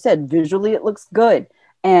 Like you said, visually it looks good.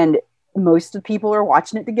 And most of the people are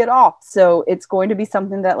watching it to get off. So it's going to be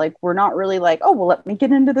something that like, we're not really like, oh, well, let me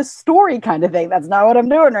get into the story kind of thing. That's not what I'm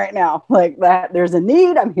doing right now. Like that, there's a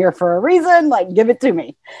need. I'm here for a reason. Like, give it to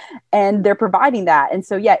me. And they're providing that. And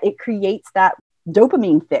so, yeah, it creates that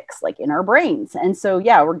dopamine fix like in our brains. And so,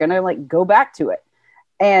 yeah, we're going to like go back to it.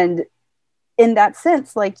 And in that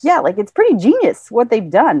sense, like, yeah, like it's pretty genius what they've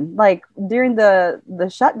done. Like during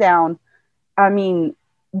the shutdown, I mean,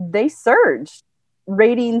 they surged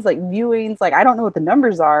ratings, like viewings, like I don't know what the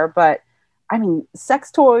numbers are, but I mean,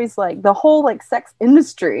 sex toys, like the whole like sex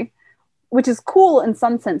industry, which is cool in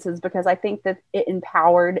some senses because I think that it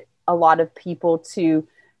empowered a lot of people to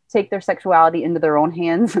take their sexuality into their own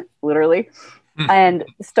hands, literally, and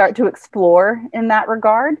start to explore in that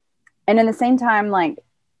regard. And in the same time, like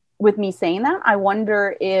with me saying that, I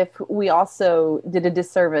wonder if we also did a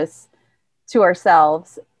disservice to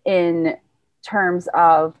ourselves in terms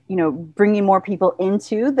of, bringing more people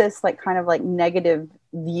into this like kind of like negative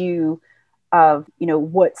view of,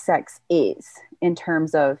 what sex is in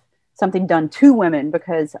terms of something done to women,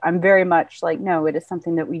 because I'm very much like, no, it is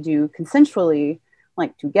something that we do consensually,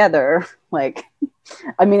 like together. Like,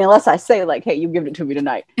 I mean, unless I say like, hey, you give it to me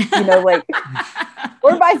tonight, like,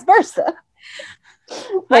 or vice versa.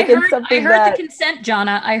 Like I heard the consent,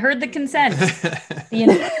 Johnna. I heard the consent. The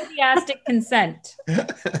enthusiastic consent.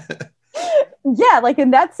 Yeah, like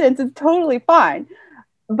in that sense, it's totally fine.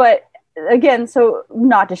 But again, so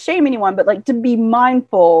not to shame anyone, but like to be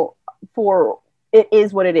mindful for it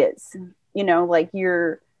is what it is. Like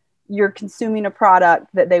you're consuming a product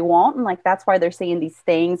that they want. And like, that's why they're saying these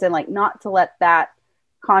things, and like not to let that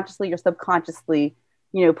consciously or subconsciously,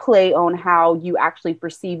 play on how you actually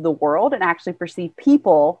perceive the world and actually perceive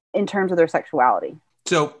people in terms of their sexuality.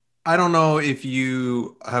 So I don't know if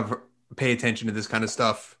you pay attention to this kind of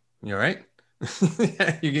stuff. You all right?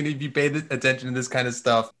 If you pay attention to this kind of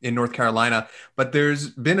stuff in North Carolina, but there's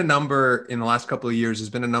been a number in the last couple of years,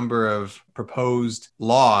 there's been a number of proposed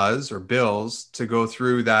laws or bills to go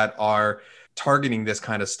through that are targeting this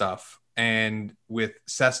kind of stuff. And with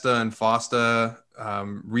SESTA and FOSTA,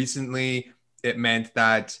 recently, it meant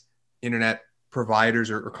that internet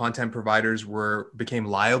providers or content providers became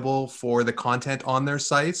liable for the content on their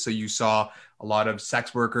sites. So you saw a lot of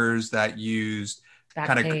sex workers that used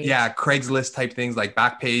kind of Craigslist type things like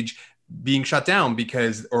Backpage being shut down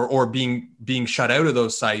because or being shut out of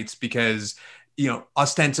those sites because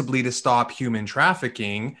ostensibly to stop human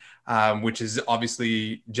trafficking, which is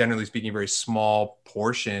obviously generally speaking a very small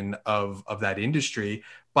portion of that industry,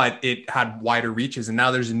 but it had wider reaches. And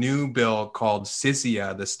now there's a new bill called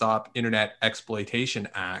SISIA, the Stop Internet Exploitation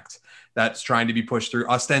Act, that's trying to be pushed through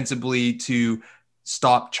ostensibly to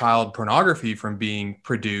stop child pornography from being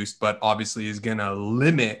produced, but obviously is going to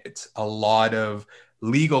limit a lot of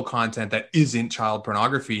legal content that isn't child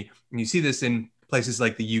pornography. And you see this in places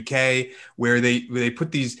like the UK, where they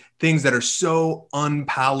put these things that are so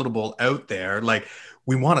unpalatable out there. Like,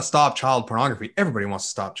 we want to stop child pornography. Everybody wants to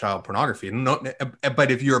stop child pornography.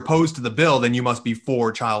 But if you're opposed to the bill, then you must be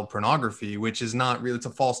for child pornography, which is not really, it's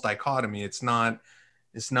a false dichotomy. It's not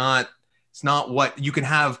what you can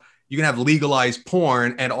have. You can have legalized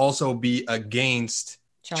porn and also be against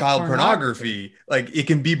child pornography. Like, it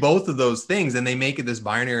can be both of those things, and they make it this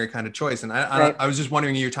binary kind of choice. And I was just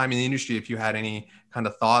wondering, in your time in the industry, if you had any kind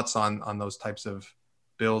of thoughts on those types of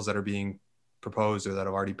bills that are being proposed or that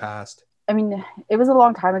have already passed. I mean, it was a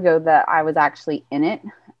long time ago that I was actually in it.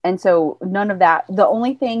 And so none of that, the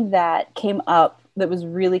only thing that came up that was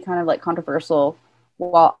really kind of like controversial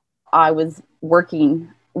while I was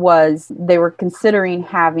working was they were considering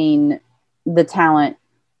having the talent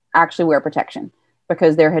actually wear protection,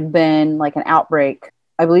 because there had been like an outbreak,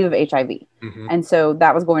 I believe, of HIV. Mm-hmm. And so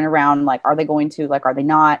that was going around, like, are they going to, like, are they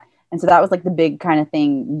not? And so that was like the big kind of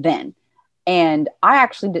thing then. And I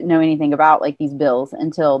actually didn't know anything about like these bills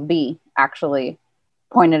until B actually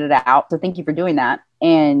pointed it out. So thank you for doing that.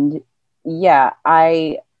 And yeah,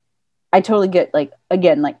 I totally get, like,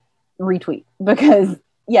 again, like, retweet, because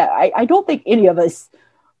yeah, I don't think any of us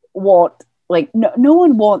want, like, no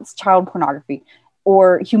one wants child pornography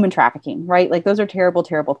or human trafficking, right? Like, those are terrible,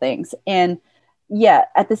 terrible things. And yeah,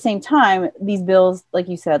 at the same time, these bills, like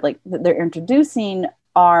you said, like they're introducing,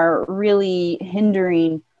 are really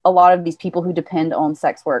hindering a lot of these people who depend on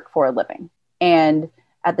sex work for a living. And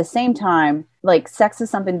at the same time, like, sex is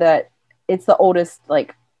something that, it's the oldest,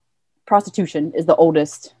 like, prostitution is the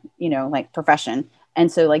oldest, like, profession.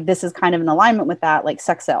 And so, like, this is kind of in alignment with that. Like,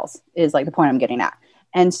 sex sells is, like, the point I'm getting at.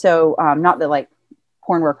 And so, not that, like,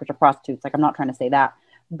 porn workers are prostitutes, like, I'm not trying to say that,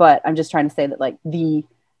 but I'm just trying to say that, like, the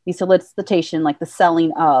solicitation, like the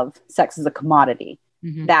selling of sex as a commodity,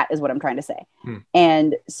 that is what I'm trying to say.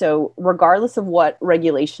 And so, regardless of what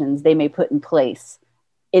regulations they may put in place,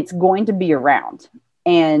 it's going to be around.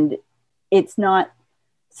 And it's not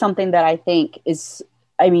something that I think is,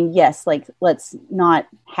 I mean, yes, like, let's not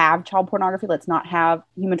have child pornography, let's not have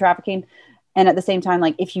human trafficking. And at the same time,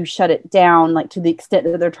 like, if you shut it down, like, to the extent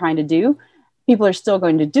that they're trying to do, people are still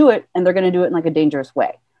going to do it, and they're going to do it in, like, a dangerous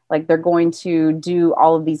way. Like, they're going to do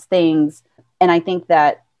all of these things. And I think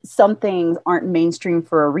that some things aren't mainstream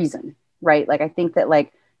for a reason, right? Like, I think that,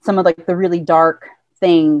 like, some of, like, the really dark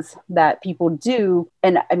things that people do,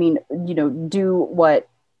 and I mean, do what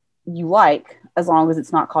you like, as long as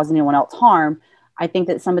it's not causing anyone else harm. I think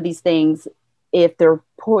that some of these things, if they're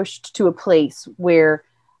pushed to a place where,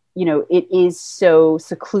 it is so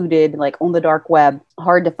secluded, like on the dark web,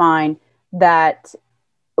 hard to find, that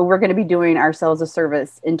we're going to be doing ourselves a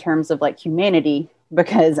service in terms of, like, humanity,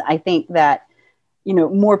 because I think that,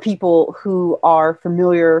 more people who are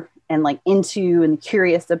familiar and, like, into and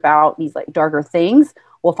curious about these, like, darker things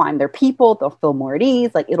will find their people, they'll feel more at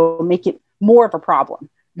ease, like, it'll make it more of a problem.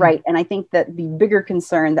 Right. And I think that the bigger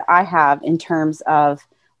concern that I have in terms of,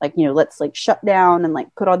 like, let's, like, shut down and,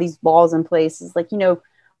 like, put all these laws in place is, like,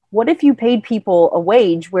 what if you paid people a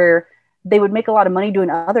wage where they would make a lot of money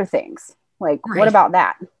doing other things? Like, what about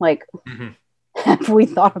that? Like, have we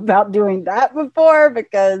thought about doing that before?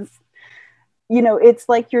 Because, it's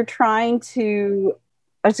like you're trying to,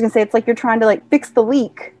 I was going to say, it's like you're trying to, like, fix the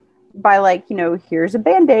leak by, like, here's a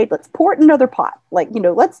Band-Aid, let's pour it in another pot. Like,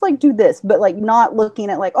 let's, like, do this, but, like, not looking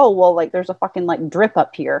at, like, oh, well, like, there's a fucking, like, drip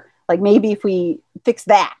up here. Like, maybe if we fix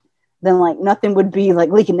that, then, like, nothing would be, like,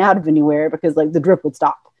 leaking out of anywhere, because, like, the drip would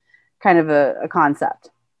stop, kind of a concept.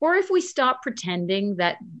 Or if we stop pretending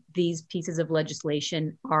that these pieces of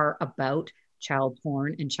legislation are about child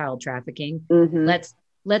porn and child trafficking,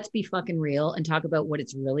 let's be fucking real and talk about what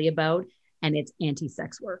it's really about. And it's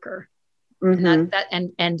anti-sex worker. And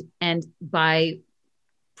and by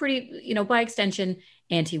pretty, by extension,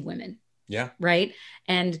 anti-women. Yeah. Right.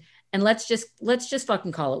 And let's just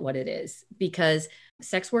fucking call it what it is, because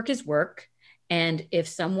sex work is work. And if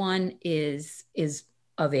someone is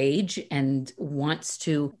of age and wants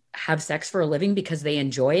to have sex for a living because they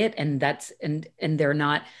enjoy it, and that's, and they're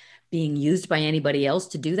not being used by anybody else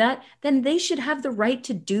to do that, then they should have the right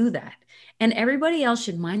to do that. And everybody else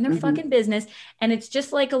should mind their fucking business. And it's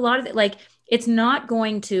just like a lot of it, like, it's not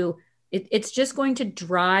going to, it's just going to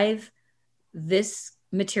drive this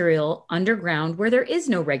material underground where there is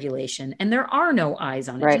no regulation and there are no eyes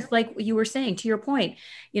on it. Right. Just like you were saying, to your point,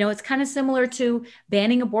 it's kind of similar to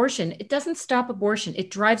banning abortion. It doesn't stop abortion. It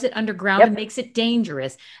drives it underground and makes it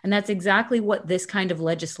dangerous. And that's exactly what this kind of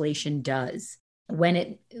legislation does. When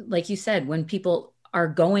it, like you said, when people are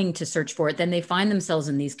going to search for it, then they find themselves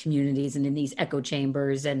in these communities and in these echo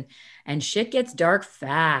chambers, and shit gets dark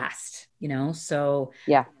fast, So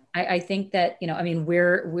yeah, I think that, I mean,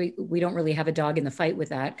 we don't really have a dog in the fight with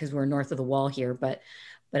that because we're north of the wall here, but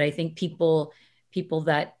I think people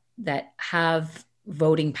that have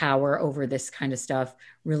voting power over this kind of stuff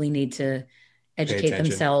really need to educate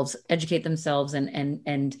themselves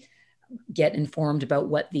and get informed about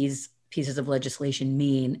what these pieces of legislation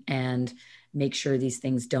mean, and make sure these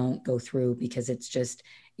things don't go through, because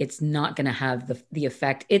it's not going to have the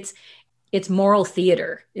effect. It's moral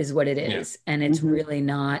theater is what it is. Yeah. And it's really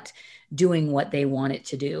not doing what they want it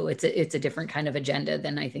to do. It's a different kind of agenda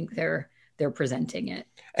than I think they're presenting it.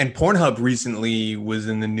 And Pornhub recently was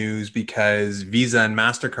in the news because Visa and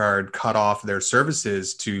MasterCard cut off their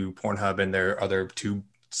services to Pornhub and their other two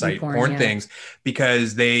cite porn, yeah. things,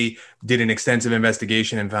 because they did an extensive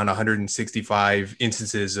investigation and found 165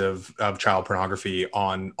 instances of child pornography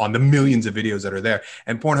on the millions of videos that are there.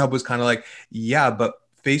 And Pornhub was kind of like, yeah, but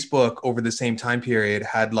Facebook over the same time period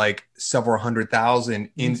had like several 100,000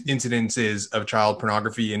 incidences of child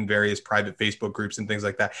pornography in various private Facebook groups and things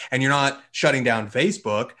like that. And you're not shutting down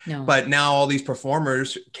Facebook, but now all these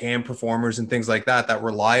performers, cam performers and things like that, that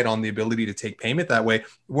relied on the ability to take payment that way,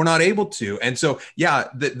 we're not able to. And so, yeah,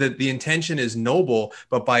 the intention is noble,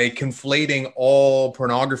 but by conflating all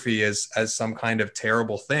pornography as some kind of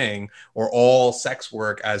terrible thing, or all sex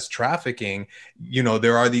work as trafficking, you know,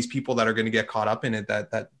 there are these people that are going to get caught up in it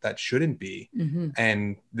that shouldn't be.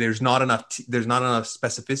 And there's not enough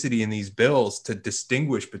specificity in these bills to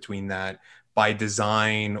distinguish between that by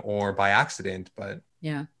design or by accident. But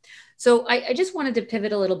yeah. So I just wanted to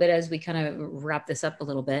pivot a little bit as we kind of wrap this up a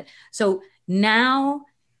little bit. So now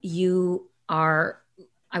you are,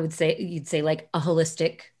 I would say, you'd say like a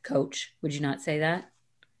holistic coach. Would you not say that?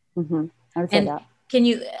 I would say that. Can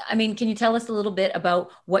you tell us a little bit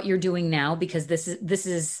about what you're doing now? Because this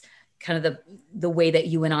is kind of the way that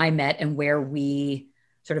you and I met and where we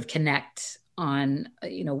sort of connect on,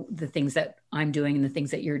 you know, the things that I'm doing and the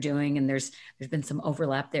things that you're doing. And there's been some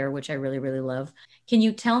overlap there, which I really, really love. Can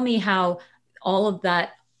you tell me how all of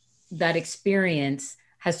that experience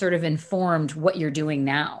has sort of informed what you're doing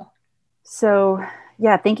now? So,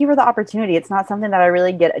 yeah, thank you for the opportunity. It's not something that I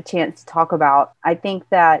really get a chance to talk about. I think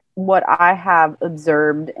that what I have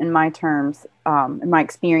observed in my terms, in my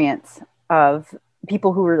experience of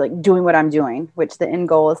people who are like doing what I'm doing, which the end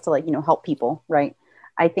goal is to like, you know, help people, right?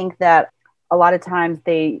 I think that a lot of times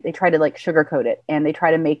they try to like sugarcoat it, and they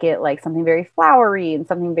try to make it like something very flowery and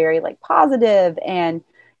something very like positive. And,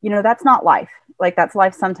 you know, that's not life. Like that's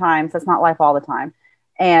life sometimes. That's not life all the time.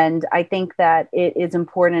 And I think that it is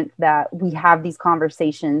important that we have these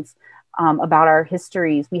conversations about our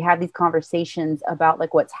histories. We have these conversations about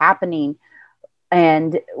like what's happening,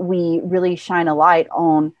 and we really shine a light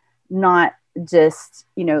on not just,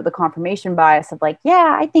 you know, the confirmation bias of like,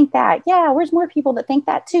 yeah, I think that, yeah, where's more people that think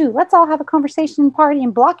that too? Let's all have a conversation party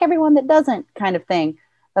and block everyone that doesn't, kind of thing.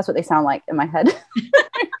 That's what they sound like in my head.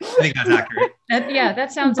 I think that's accurate.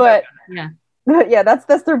 That sounds but yeah,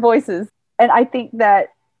 that's their voices. And I think that,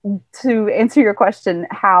 to answer your question,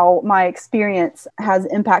 how my experience has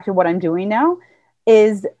impacted what I'm doing now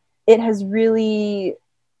is it has really,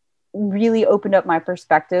 really opened up my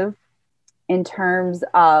perspective in terms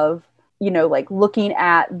of, you know, like looking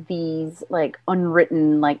at these like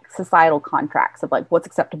unwritten like societal contracts of like what's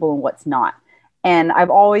acceptable and what's not. And I've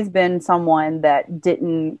always been someone that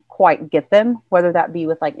didn't quite get them, whether that be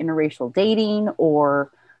with like interracial dating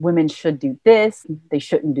or women should do this, they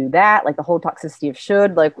shouldn't do that, like the whole toxicity of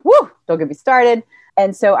should, like, woo, don't get me started.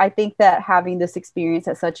 And so I think that having this experience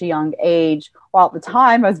at such a young age, while at the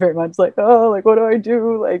time I was very much like, oh, like, what do I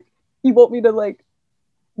do? Like, you want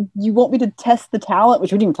me to test the talent,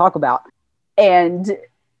 which we didn't even talk about. And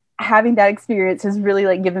having that experience has really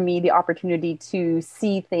like given me the opportunity to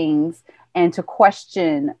see things and to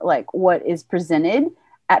question like what is presented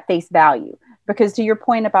at face value. Because to your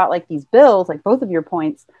point about like these bills, like both of your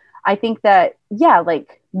points, I think that, yeah,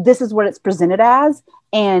 like this is what it's presented as.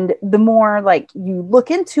 And the more like you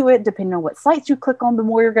look into it, depending on what sites you click on, the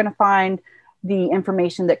more you're going to find the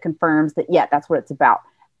information that confirms that, yeah, that's what it's about.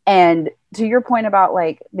 And to your point about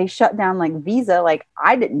like they shut down like Visa, like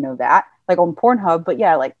I didn't know that, like on Pornhub, but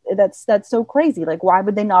yeah, like that's so crazy. Like, why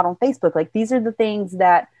would they not on Facebook? Like these are the things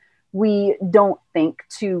that we don't think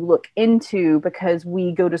to look into because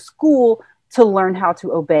we go to school to learn how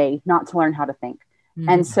to obey, not to learn how to think. Mm-hmm.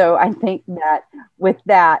 And so I think that with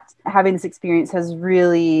that, having this experience has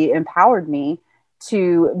really empowered me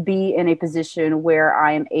to be in a position where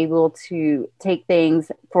I am able to take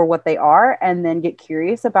things for what they are and then get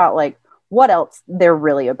curious about like what else they're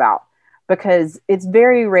really about. Because it's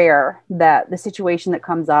very rare that the situation that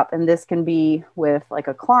comes up, and this can be with like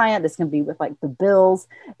a client, this can be with like the bills,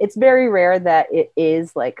 it's very rare that it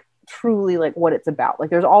is like truly like what it's about.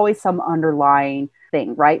 Like there's always some underlying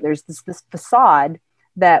thing, right? There's this facade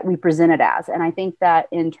that we present it as. And I think that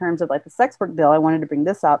in terms of like the sex work bill, I wanted to bring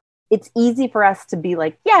this up. It's easy for us to be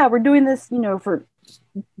like, yeah, we're doing this, you know, to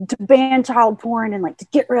ban child porn and like to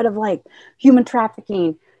get rid of like human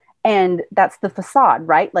trafficking. And that's the facade,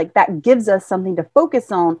 right? Like that gives us something to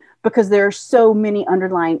focus on because there are so many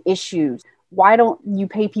underlying issues. Why don't you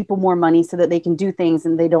pay people more money so that they can do things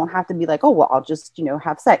and they don't have to be like, oh, well, I'll just, you know,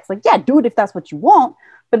 have sex. Like, yeah, do it if that's what you want.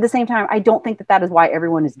 But at the same time, I don't think that that is why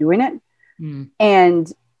everyone is doing it. Mm.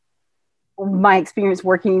 And my experience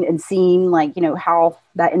working and seeing like, you know, how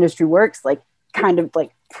that industry works, like kind of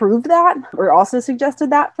like proved that or also suggested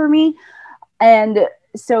that for me. And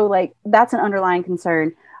so like, that's an underlying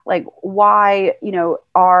concern. Like, why,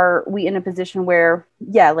 are we in a position where,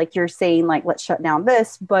 yeah, like you're saying, like, let's shut down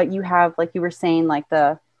this, but you have, like you were saying, like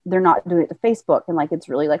they're not doing it to Facebook, and like, it's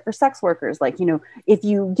really like for sex workers, like, if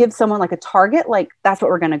you give someone like a target, like that's what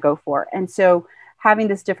we're going to go for. And so having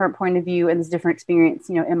this different point of view and this different experience,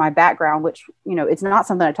 in my background, which, it's not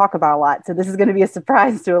something I talk about a lot. So this is going to be a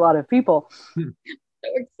surprise to a lot of people. So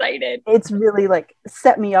excited. It's really like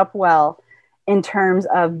set me up well in terms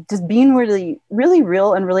of just being really, really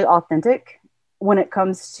real and really authentic when it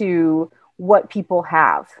comes to what people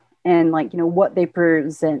have and like, what they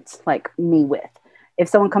present like me with. If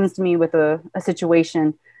someone comes to me with a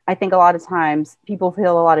situation, I think a lot of times people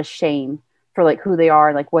feel a lot of shame for like who they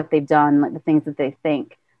are, like what they've done, like the things that they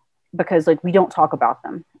think, because like we don't talk about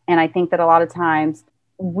them. And I think that a lot of times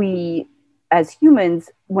we as humans,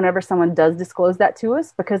 whenever someone does disclose that to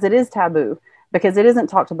us, because it is taboo, because it isn't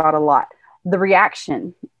talked about a lot, the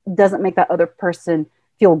reaction doesn't make that other person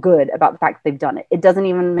feel good about the fact that they've done it. It doesn't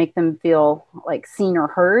even make them feel like seen or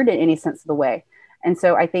heard in any sense of the way. And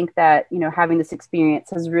so I think that, having this experience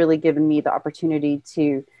has really given me the opportunity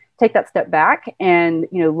to take that step back and,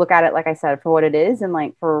 look at it, like I said, for what it is and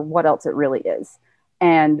like for what else it really is.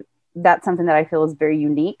 And that's something that I feel is very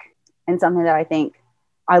unique and something that I think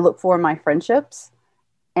I look for in my friendships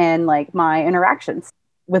and like my interactions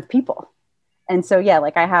with people. And so, yeah,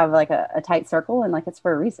 like I have like a tight circle and like it's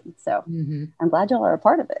for a reason. So I'm glad y'all are a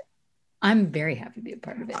part of it. I'm very happy to be a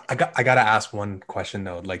part of it. I got to ask one question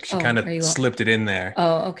though. Like she kind of slipped it in there.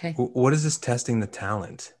 Oh, okay. What is this testing the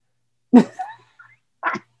talent?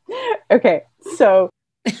 Okay, so.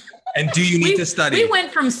 And do you need to study? We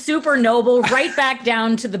went from super noble right back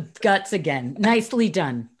down to the guts again. Nicely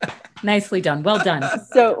done. Nicely done. Well done.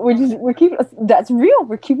 So we're keeping, that's real.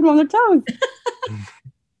 We're keeping them on their toes.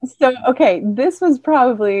 So, okay, this was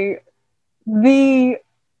probably the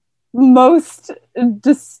most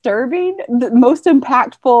disturbing, the most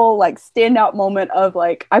impactful, like standout moment of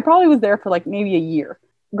like, I probably was there for like maybe a year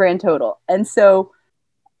grand total. And so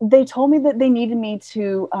they told me that they needed me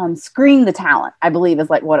to screen the talent, I believe is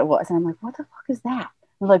like what it was. And I'm like, what the fuck is that?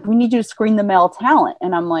 They're like, we need you to screen the male talent.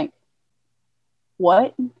 And I'm like,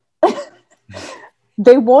 what?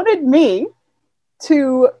 They wanted me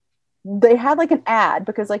to, they had like an ad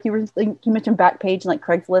because like you mentioned Backpage and like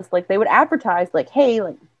Craigslist, like they would advertise like, hey,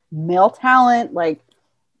 like male talent, like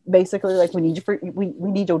basically like we need you for, we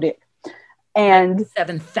need your dick. And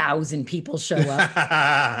 7,000 people show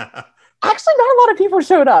up. Actually, not a lot of people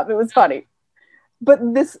showed up. It was funny. But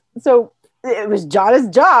so it was Johnna's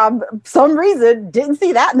job, for some reason, didn't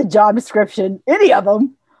see that in the job description, any of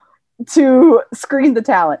them, to screen the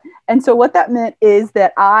talent. And so what that meant is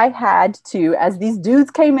that I had to, as these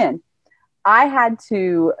dudes came in, I had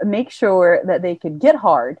to make sure that they could get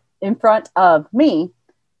hard in front of me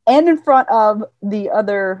and in front of the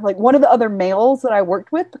other, like one of the other males that I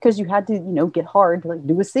worked with, because you had to, get hard to like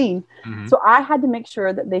do a scene. Mm-hmm. So I had to make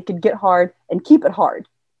sure that they could get hard and keep it hard.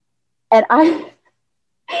 And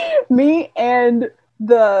me and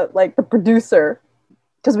the producer,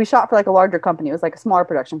 because we shot for like a larger company, it was like a smaller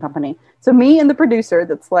production company. So me and the producer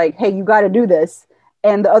that's like, hey, you got to do this.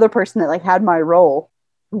 And the other person that like had my role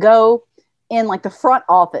go in like the front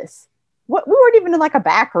office. We weren't even in like a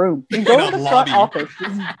back room. We go to the front office.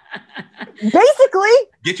 Basically,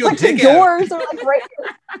 get your like dick the doors are like right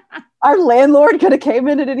here. Our landlord could have came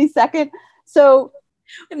in at any second. So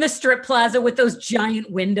in the strip plaza with those giant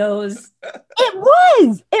windows. It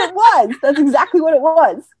was. That's exactly what it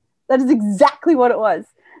was. That is exactly what it was.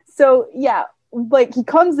 So yeah, like he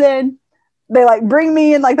comes in, they like bring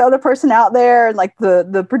me and like the other person out there, and like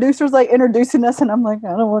the producer's like introducing us, and I'm like,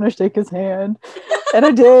 I don't want to shake his hand, and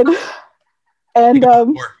I did. And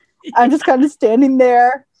I'm just kind of standing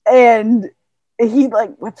there, and he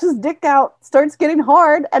like whips his dick out, starts getting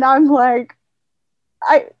hard, and I'm like,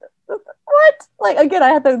 what? Like again, I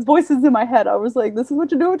had those voices in my head. I was like, this is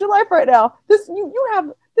what you're doing with your life right now. This is what you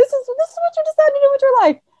decided to do with your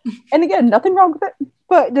life. And again, nothing wrong with it,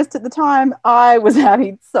 but just at the time, I was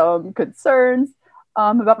having some concerns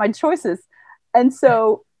about my choices, and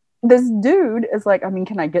so this dude is like, I mean,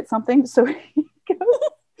 can I get something? So he goes.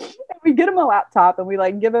 We get him a laptop and we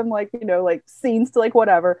like give him like, like scenes to like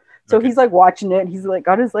whatever. So okay. He's like watching it and he's like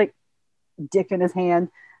got his like dick in his hand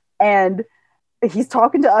and he's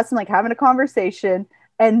talking to us and like having a conversation,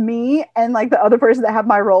 and me and like the other person that had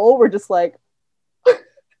my role were just like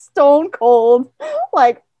stone cold,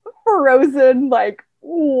 like frozen, like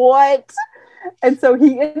what? And so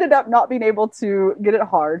he ended up not being able to get it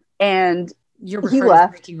hard, and he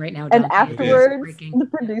left breaking right now. And afterwards the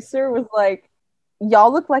producer was like,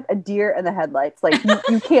 y'all look like a deer in the headlights. Like,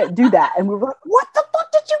 you can't do that. And we were like, what the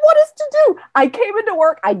fuck did you want us to do? I came into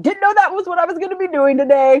work. I didn't know that was what I was going to be doing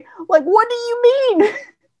today. Like, what do you mean?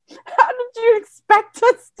 How did you expect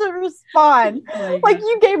us to respond? Like,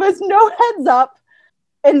 you gave us no heads up.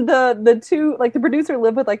 And the two, like, the producer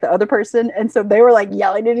lived with, like, the other person. And so they were, like,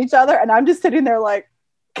 yelling at each other. And I'm just sitting there like,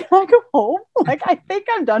 can I go home? Like, I think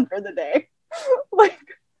I'm done for the day. Like,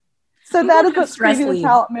 so that is what speedy the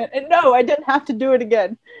talent meant. And no, I didn't have to do it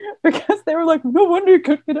again because they were like, no wonder you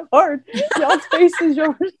cooking it hard. Y'all's faces,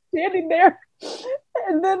 y'all were standing there.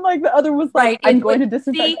 And then like the other was like, I'm going to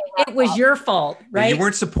disinfect. It was your fault, right? You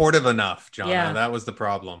weren't supportive enough, Johnna. Yeah. That was the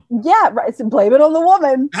problem. Yeah, right. So blame it on the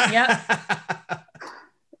woman. Yeah.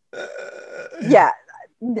 Yeah.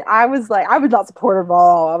 I was not supportive at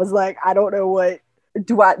all. I was like, I don't know what,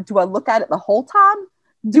 do I look at it the whole time?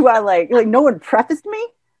 Do I like no one prefaced me?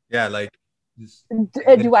 Yeah, like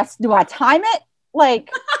do I time it?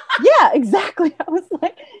 Like, yeah, exactly. I was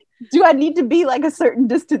like, do I need to be like a certain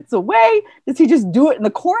distance away? Does he just do it in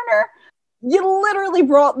the corner? You literally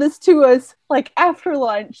brought this to us like after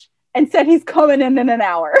lunch and said he's coming in an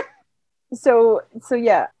hour. So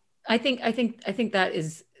yeah. I think that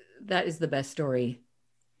is the best story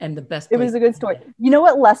and the best. It was a good story. You know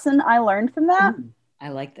what lesson I learned from that? I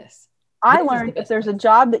like this. I learned if there's a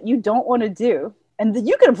job that you don't want to do, and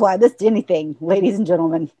you can apply this to anything, ladies and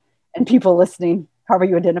gentlemen, and people listening, however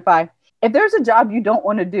you identify. If there's a job you don't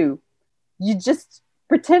want to do, you just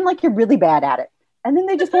pretend like you're really bad at it. And then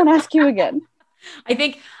they just won't ask you again. I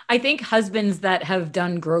think husbands that have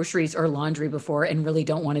done groceries or laundry before and really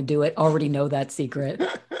don't want to do it already know that secret.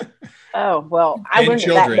 Oh, well, I learned it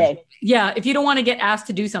that day. Yeah, if you don't want to get asked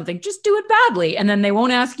to do something, just do it badly, and then they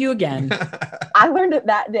won't ask you again. I learned it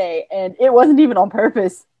that day, and it wasn't even on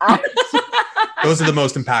purpose. Those are the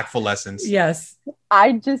most impactful lessons. Yes. I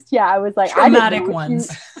was like, traumatic ones.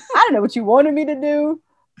 I don't know what you wanted me to do.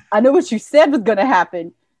 I know what you said was going to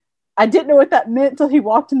happen. I didn't know what that meant till he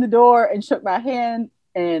walked in the door and shook my hand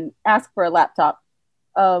and asked for a laptop,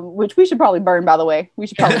 which we should probably burn, by the way. We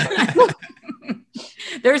should probably burn.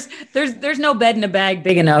 There's no bed in a bag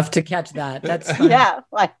big enough to catch that. That's fine. Yeah,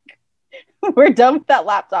 like we're done with that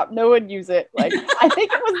laptop. No one use it. Like I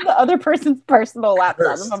think it was the other person's personal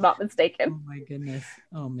laptop, if I'm not mistaken. Oh my goodness.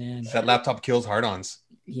 Oh man. That laptop kills hard-ons.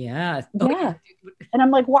 Yeah. Yeah. And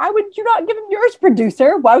I'm like, why would you not give him yours,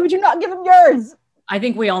 producer? Why would you not give him yours? I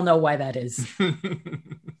think we all know why that is.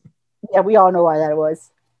 Yeah, we all know why that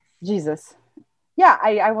was. Jesus. Yeah,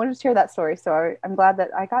 I wanted to share that story, so I'm glad that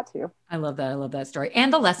I got to. I love that. I love that story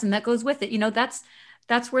and the lesson that goes with it. You know, that's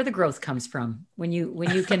where the growth comes from. When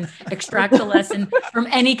you can extract a lesson from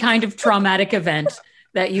any kind of traumatic event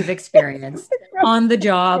that you've experienced on the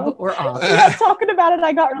job or off. Talking about it,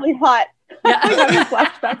 I got really hot. Yeah. I'm having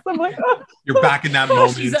flashbacks. I'm like, oh. You're back in that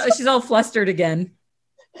moment. She's all flustered again.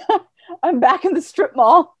 I'm back in the strip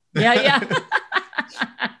mall. Yeah.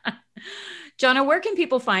 Johnna, where can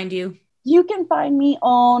people find you? You can find me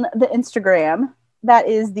on the Instagram. That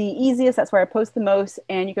is the easiest. That's where I post the most.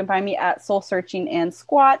 And you can find me at Soul Searching and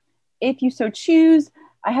Squat. If you so choose,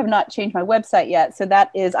 I have not changed my website yet. So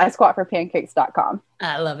that is isquatforpancakes.com.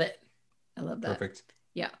 I love it. I love that. Perfect.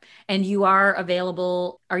 Yeah. And you are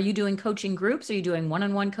available. Are you doing coaching groups? Are you doing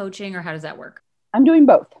one-on-one coaching, or how does that work? I'm doing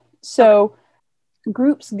both. So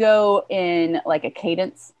groups go in like a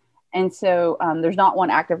cadence. And so there's not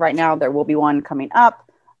one active right now. There will be one coming up.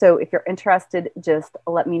 So if you're interested, just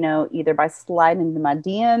let me know either by sliding into my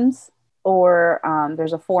DMs or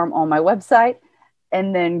there's a form on my website.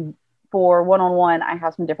 And then for one-on-one, I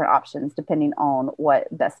have some different options depending on what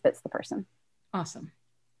best fits the person. Awesome.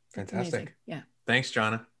 Fantastic. Yeah. Thanks,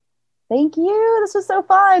 Johnna. Thank you. This was so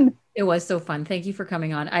fun. It was so fun. Thank you for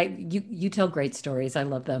coming on. You tell great stories. I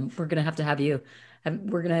love them. We're going to have you.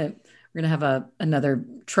 We're going to have another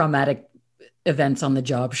traumatic events on the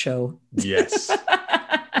job show. Yes.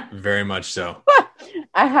 Very much so.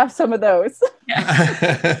 I have some of those.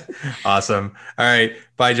 Awesome. All right.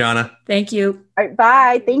 Bye, Johnna. Thank you. All right.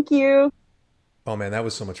 Bye. Thank you. Oh man, that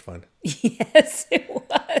was so much fun. Yes, it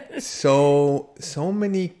was. So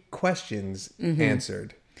many questions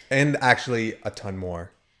answered, and actually a ton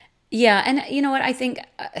more. Yeah, and you know what? I think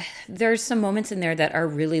there's some moments in there that are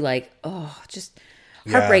really like, just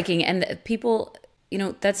heartbreaking. Yeah. And people,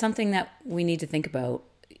 that's something that we need to think about.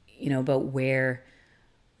 About where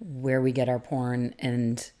we get our porn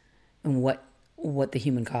and what the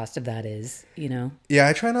human cost of that is. Yeah,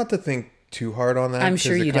 I try not to think too hard on that. I'm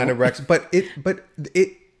sure you don't. Wrecks, but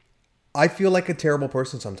it. I feel like a terrible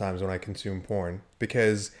person sometimes when I consume porn,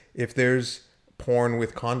 because if there's porn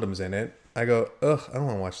with condoms in it, I go, ugh, I don't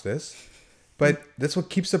want to watch this. but that's what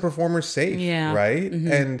keeps the performer safe. Yeah. Right.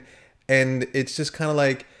 And it's just kind of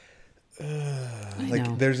like,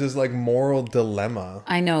 there's this like moral dilemma.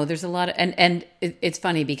 I know there's a lot of, and it's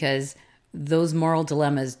funny because those moral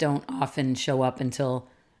dilemmas don't often show up until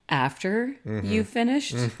after you've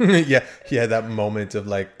finished. yeah. That moment of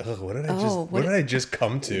like, what did I just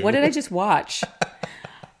come to? What did I just watch?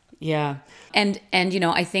 Yeah. And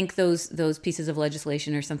I think those pieces of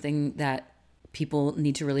legislation are something that people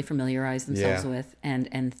need to really familiarize themselves with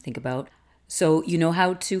and think about. So you know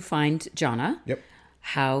how to find Johnna. Yep.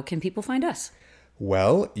 How can people find us?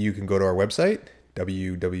 Well, you can go to our website,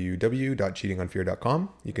 www.cheatingonfear.com.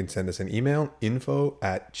 You can send us an email,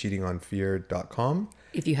 info@cheatingonfear.com.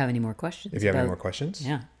 If you have any more questions.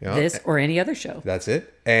 Yeah. This or any other show. That's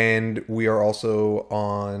it. And we are also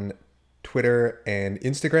on Twitter and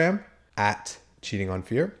Instagram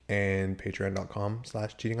 @cheatingonfear and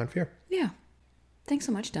patreon.com/cheatingonfear. Yeah. Thanks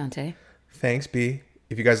so much, Dante. Thanks, B.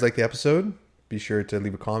 If you guys like the episode, be sure to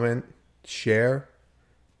leave a comment, share,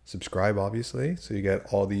 subscribe, obviously, so you get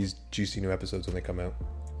all these juicy new episodes when they come out.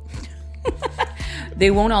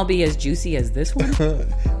 They won't all be as juicy as this one.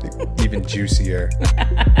 Even juicier.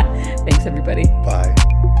 Thanks, everybody. Bye.